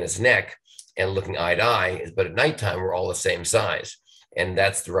sleeping in his neck and looking eye to eye. But at nighttime, we're all the same size. And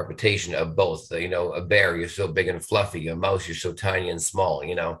that's the repetition of both. A bear, you're so big and fluffy. A mouse, you're so tiny and small.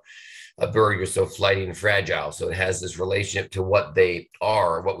 A bird, you're so flighty and fragile. So it has this relationship to what they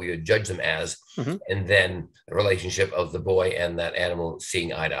are, what we would judge them as, and then the relationship of the boy and that animal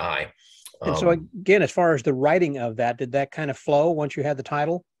seeing eye to eye. And so again, as far as the writing of that, did that kind of flow once you had the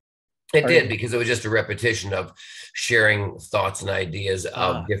title? It did, because it was just a repetition of sharing thoughts and ideas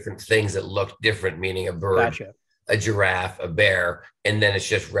of different things that looked different, meaning a bird, Gotcha. a giraffe, a bear, and then it's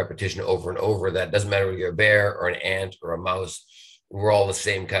just repetition over and over. That doesn't matter whether you're a bear or an ant or a mouse. We're all the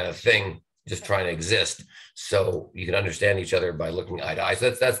same kind of thing, just trying to exist. So you can understand each other by looking eye to eye.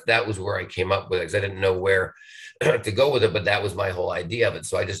 So that was where I came up with it, because I didn't know where to go with it, but that was my whole idea of it.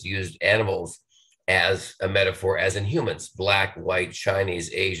 So I just used animals as a metaphor, as in humans: black, white,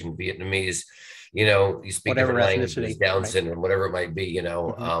 Chinese, Asian, Vietnamese, you speak Whatever different languages, Down right. syndrome, whatever it might be,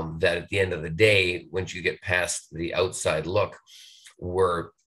 that at the end of the day, once you get past the outside look, we're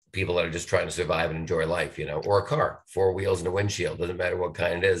people that are just trying to survive and enjoy life, or a car, 4 wheels and a windshield, doesn't matter what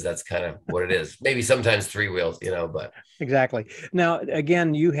kind it is. That's kind of what it is. Maybe sometimes 3 wheels, but. Exactly. Now,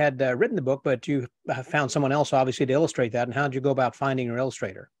 again, you had written the book, but you found someone else obviously to illustrate that. And how did you go about finding your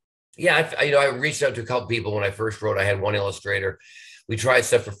illustrator? Yeah, I reached out to a couple people when I first wrote. I had one illustrator. We tried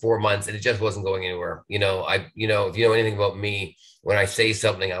stuff for 4 months and it just wasn't going anywhere. If you know anything about me, when I say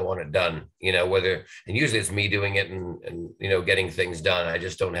something, I want it done, and usually it's me doing it and getting things done. I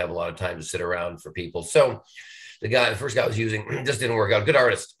just don't have a lot of time to sit around for people. So the first guy I was using just didn't work out. Good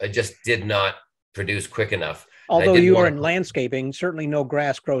artist. I just did not produce quick enough. Although you are in landscaping, certainly no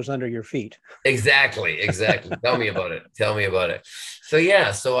grass grows under your feet. Exactly. Tell me about it. So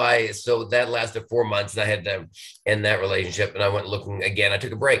yeah, so that lasted 4 months, and I had to end that relationship, and I went looking again. I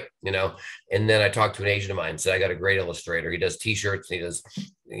took a break, and then I talked to an agent of mine, said I got a great illustrator. He does T-shirts, he does,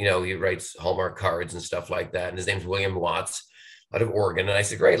 he writes Hallmark cards and stuff like that. And his name's William Watts out of Oregon. And I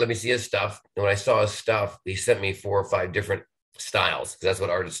said, great, let me see his stuff. And when I saw his stuff, he sent me 4 or 5 different styles, because that's what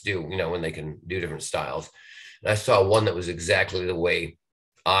artists do, when they can do different styles. And I saw one that was exactly the way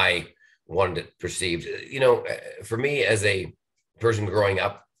I wanted it perceived. For me, as a person growing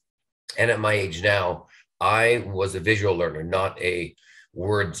up and at my age now, I was a visual learner, not a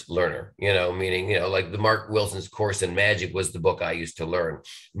words learner, meaning, like the Mark Wilson's Course in Magic was the book I used to learn,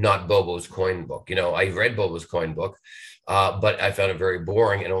 not Bobo's coin book. I read Bobo's coin book, but I found it very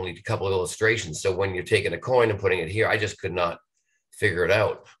boring and only a couple of illustrations. So when you're taking a coin and putting it here, I just could not figure it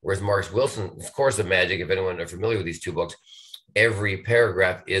out. Whereas Mark Wilson's Course of Magic, if anyone are familiar with these 2 books, every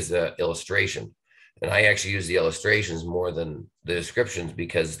paragraph is an illustration. And I actually use the illustrations more than the descriptions,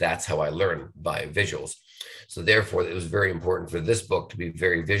 because that's how I learn, by visuals. So therefore, it was very important for this book to be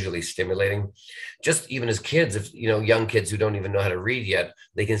very visually stimulating. Just even as kids, if young kids who don't even know how to read yet,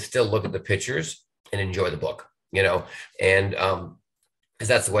 they can still look at the pictures and enjoy the book, and because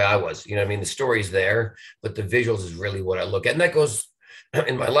that's the way I was, the story's there, but the visuals is really what I look at. And that goes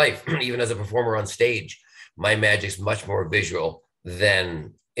in my life, even as a performer on stage. My magic's much more visual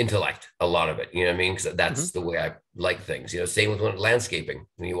than intellect, a lot of it, because that's the way I like things. Same with landscaping.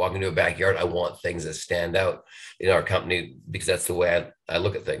 When you walk into a backyard, I want things that stand out in our company, because that's the way I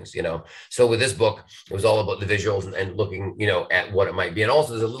look at things, So with this book, it was all about the visuals and looking, at what it might be. And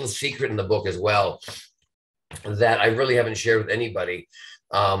also there's a little secret in the book as well that I really haven't shared with anybody,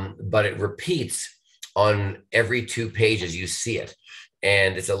 but it repeats on every 2 pages. You see it,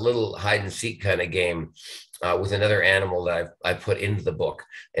 and it's a little hide and seek kind of game with another animal that I put into the book,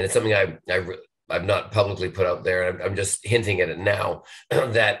 and it's something I've not publicly put out there. I'm just hinting at it now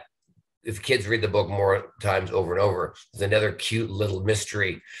that if kids read the book more times over and over, there's another cute little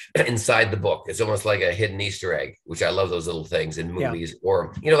mystery inside the book. It's almost like a hidden Easter egg, which I love those little things in movies,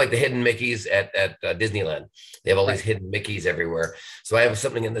 or, like the hidden Mickeys at Disneyland. They have all these hidden Mickeys everywhere. So I have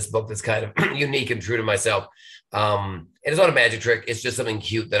something in this book that's kind of unique and true to myself. And it's not a magic trick. It's just something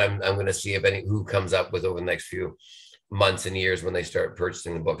cute that I'm going to see who comes up with over the next few months and years when they start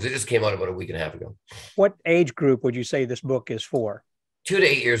purchasing the book. Because it just came out about a week and a half ago. What age group would you say this book is for? 2 to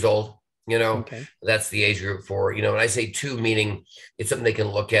 8 years old. Okay. That's the age group for, and I say 2, meaning it's something they can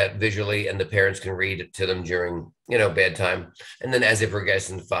look at visually and the parents can read it to them during, bedtime. And then as they progress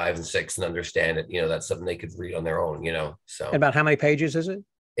in 5 and 6 and understand it, that's something they could read on their own, so. And about how many pages is it?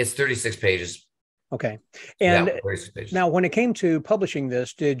 It's 36 pages. Okay. And yeah, now when it came to publishing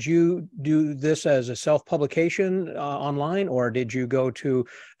this, did you do this as a self-publication online, or did you go to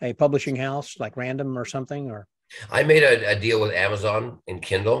a publishing house like Random or something, or? I made a deal with Amazon and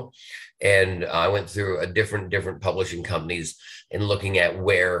Kindle, and I went through different publishing companies and looking at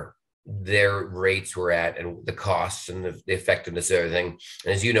where their rates were at and the costs and the effectiveness of everything.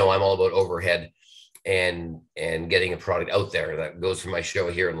 And as you know, I'm all about overhead and getting a product out there. That goes for my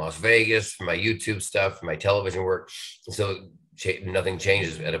show here in Las Vegas, for my YouTube stuff, for my television work. So nothing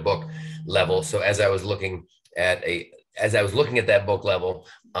changes at a book level. So as I was looking at that book level,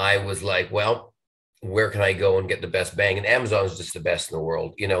 I was like, well, where can I go and get the best bang? And Amazon is just the best in the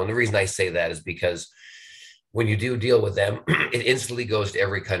world, you know. And the reason I say that is because when you do deal with them, it instantly goes to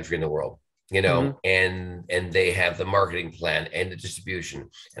every country in the world, you know, and they have the marketing plan and the distribution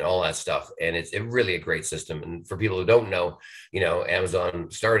and all that stuff. And it's really a great system. And for people who don't know, you know,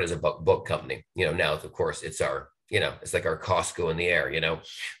 Amazon started as a book company, you know. Now, of course, it's our, you know, it's like our Costco in the air, you know,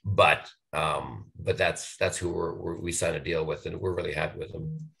 but that's who we signed a deal with, and we're really happy with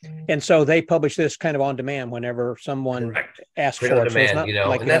them. And so they publish this kind of on demand whenever someone asks print for on it. demand, So it's not you know,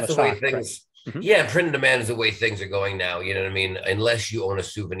 like and you have that's a the way sock, things. right? Yeah, print on demand is the way things are going now. You know what I mean? Unless you own a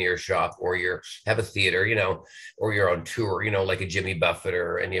souvenir shop or have a theater, you know, or you're on tour, you know, like a Jimmy Buffett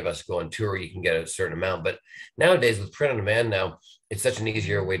or any of us go on tour, you can get a certain amount. But nowadays with print on demand now, it's such an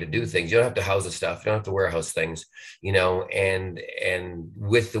easier way to do things. You don't have to house the stuff. You don't have to warehouse things, you know, and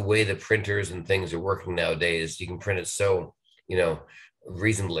with the way the printers and things are working nowadays, you can print it so, you know,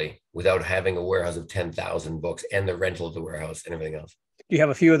 reasonably without having a warehouse of 10,000 books and the rental of the warehouse and everything else. Do you have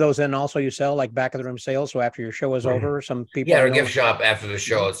a few of those then also you sell, like back of the room sales? So after your show is over, some people. Yeah, our gift shop after the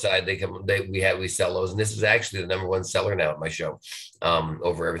show outside, we sell those. And this is actually the #1 seller now at my show,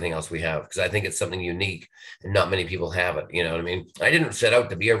 over everything else we have, because I think it's something unique and not many people have it. You know what I mean? I didn't set out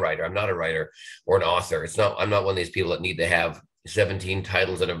to be a writer. I'm not a writer or an author. I'm not one of these people that need to have 17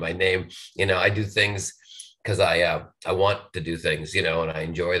 titles under my name. You know, I do things because I want to do things, you know, and I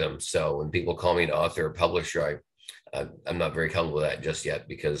enjoy them. So when people call me an author or publisher, I'm not very comfortable with that just yet,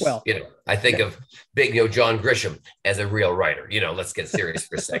 because, you know, I think of big, you know, John Grisham as a real writer, you know, let's get serious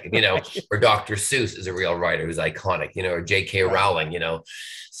for a second, you know, or Dr. Seuss is a real writer who's iconic, you know, or J.K. Rowling, you know.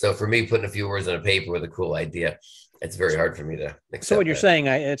 So for me, putting a few words on a paper with a cool idea, it's very hard for me to accept. So what you're saying,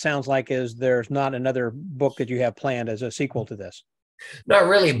 it sounds like, is there's not another book that you have planned as a sequel to this? Not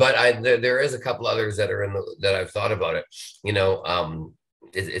really, but there is a couple others that are that I've thought about it, you know.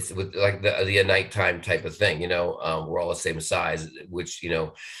 It's with like the nighttime type of thing, you know. We're all the same size, which, you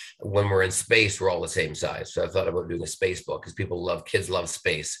know, when we're in space, we're all the same size. So I thought about doing a space book, because kids love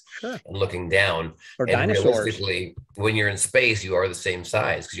space. Sure. And looking down. Or and dinosaurs. Realistically, when you're in space, you are the same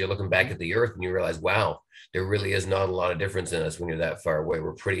size, because you're looking back at the Earth and you realize, wow, there really is not a lot of difference in us when you're that far away.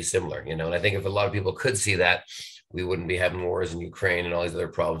 We're pretty similar, you know. And I think if a lot of people could see that, we wouldn't be having wars in Ukraine and all these other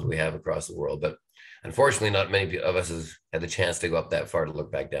problems we have across the world. But unfortunately, not many of us has had the chance to go up that far to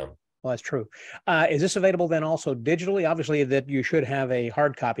look back down. Well, that's true. Is this available then also digitally? Obviously, that you should have a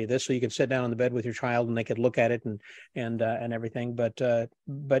hard copy of this, so you can sit down on the bed with your child and they could look at it and everything. But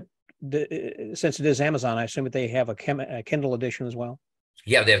since it is Amazon, I assume that they have a Kindle edition as well.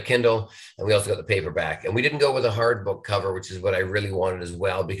 Yeah, they have Kindle, and we also got the paperback. And we didn't go with a hard book cover, which is what I really wanted as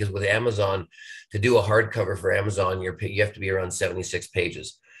well, because with Amazon, to do a hardcover for Amazon, you have to be around 76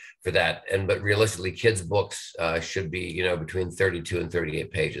 pages for that. But realistically, kids' books should be, you know, between 32 and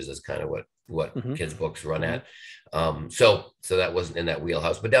 38 pages. Is kind of what kids' books run at. So that wasn't in that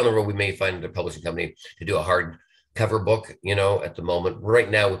wheelhouse. But down the road, we may find a publishing company to do a hard cover book, you know. At the moment,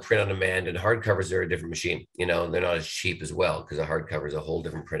 right now, with print on demand and hardcovers are a different machine, you know. They're not as cheap as well, because a hardcover is a whole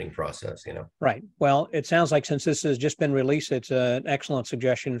different printing process, you know. Right. Well, it sounds like since this has just been released, it's an excellent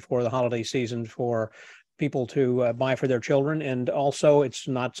suggestion for the holiday season for people to buy for their children. And also, it's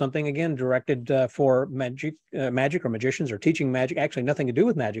not something, again, directed for magic or magicians or teaching magic. Actually, nothing to do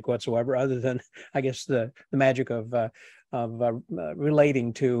with magic whatsoever, other than, I guess, the magic of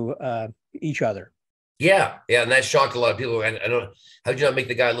relating to each other. Yeah, and that shocked a lot of people. I don't, how'd you not make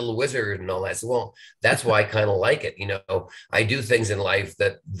the guy a little wizard and all that? So, well, that's why I kind of like it. You know, I do things in life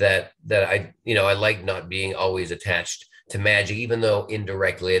that I, you know, I like not being always attached to magic, even though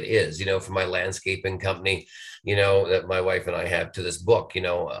indirectly it is, you know, for my landscaping company, you know, that my wife and I have, to this book, you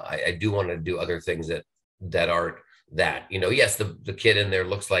know, I do want to do other things that aren't that, you know. Yes, the kid in there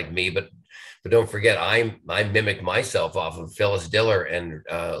looks like me, but don't forget, I mimic myself off of Phyllis Diller and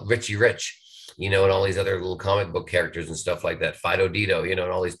Richie Rich, you know, and all these other little comic book characters and stuff like that, Fido Dido, you know,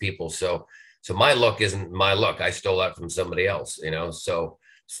 and all these people. So my look isn't my look. I stole that from somebody else, you know. So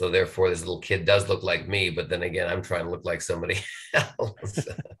therefore, this little kid does look like me, but then again, I'm trying to look like somebody else.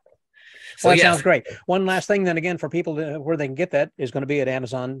 Well, that sounds great. One last thing then, again, for people where they can get that is going to be at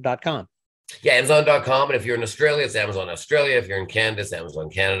Amazon.com. Yeah, Amazon.com. And if you're in Australia, it's Amazon Australia. If you're in Canada, it's Amazon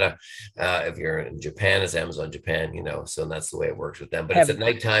Canada. If you're in Japan, it's Amazon Japan, you know. So that's the way it works with them. But it's at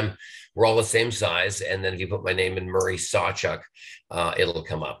nighttime. We're all the same size. And then if you put my name in Murray Sawchuck, it'll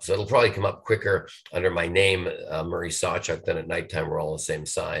come up. So it'll probably come up quicker under my name, Murray Sawchuck, than at nighttime. We're all the same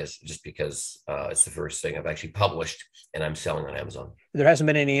size, just because it's the first thing I've actually published and I'm selling on Amazon. There hasn't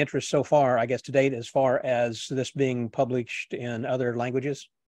been any interest so far, I guess, to date, as far as this being published in other languages?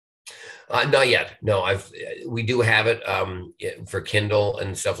 Not yet. No, we do have it for Kindle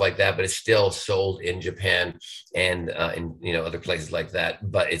and stuff like that, but it's still sold in Japan and in other places like that.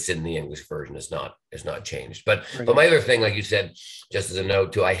 But it's in the English version. It's not changed. But my other thing, like you said, just as a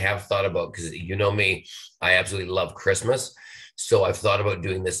note too, I have thought about, because you know me, I absolutely love Christmas. So I've thought about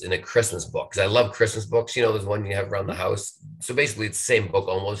doing this in a Christmas book, because I love Christmas books. There's one you have around the house. So basically, it's the same book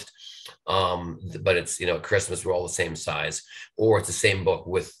almost. But it's Christmas, we're all the same size, or it's the same book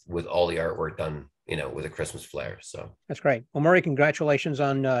with all the artwork done with a Christmas flair. So that's great. Well, Murray, congratulations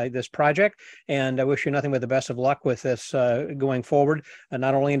on this project, and I wish you nothing but the best of luck with this going forward,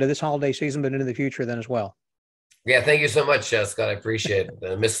 not only into this holiday season but into the future then as well. Yeah, thank you so much, Scott. I appreciate it.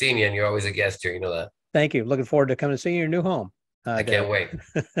 I miss seeing you, and you're always a guest here, that. Thank you. Looking forward to coming to see your new home. I can't wait.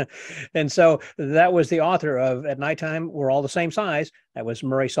 And so that was the author of At Nighttime, We're All the Same Size. That was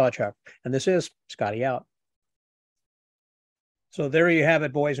Murray Sawchuck. And this is Scotty out. So there you have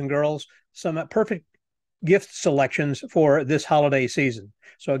it, boys and girls. Some perfect gift selections for this holiday season.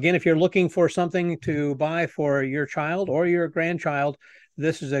 So again, if you're looking for something to buy for your child or your grandchild,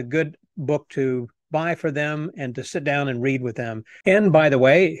 this is a good book to buy for them and to sit down and read with them. And by the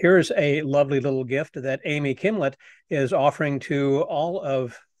way, here's a lovely little gift that Amy Kimlat is offering to all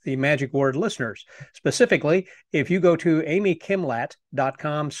of the Magic Word listeners. Specifically, if you go to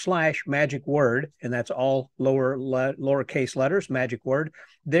amykimlat.com/magic word, and that's all lowercase letters, magic word,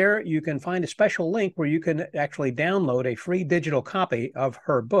 there you can find a special link where you can actually download a free digital copy of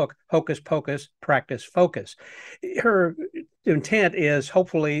her book, Hocus Pocus Practice Focus. Her intent is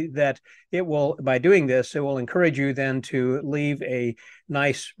hopefully that it will, by doing this, it will encourage you then to leave a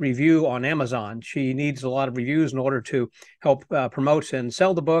nice review on Amazon. She needs a lot of reviews in order to help promote and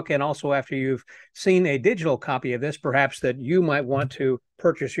sell the book. And also, after you've seen a digital copy of this, perhaps that you might want to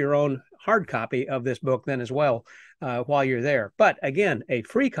purchase your own hard copy of this book then as well while you're there. But again, a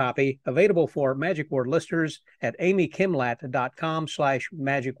free copy available for Magic Word listeners at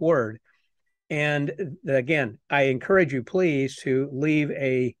amykimlat.com/magic word. And again, I encourage you, please, to leave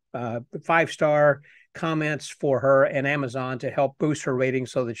a 5-star comments for her and Amazon to help boost her rating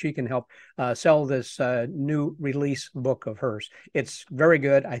so that she can help sell this new release book of hers. It's very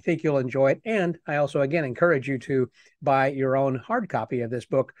good. I think you'll enjoy it. And I also, again, encourage you to buy your own hard copy of this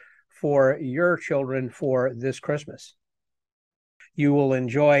book for your children for this Christmas. You will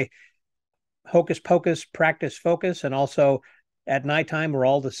enjoy Hocus Pocus Practice Focus, and also At Nighttime, We're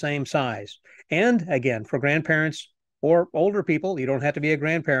All the Same Size. And again, for grandparents or older people, you don't have to be a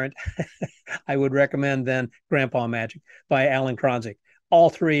grandparent. I would recommend then Grandpa Magic by Allan Kronzek. All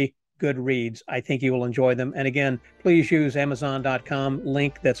three good reads. I think you will enjoy them. And again, please use Amazon.com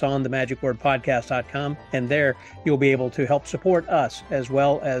link that's on the magicwordpodcast.com. And there you'll be able to help support us, as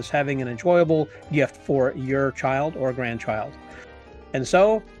well as having an enjoyable gift for your child or grandchild. And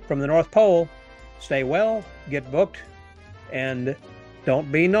so from the North Pole, stay well, get booked, and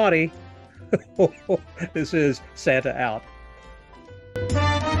don't be naughty. This is Santa out.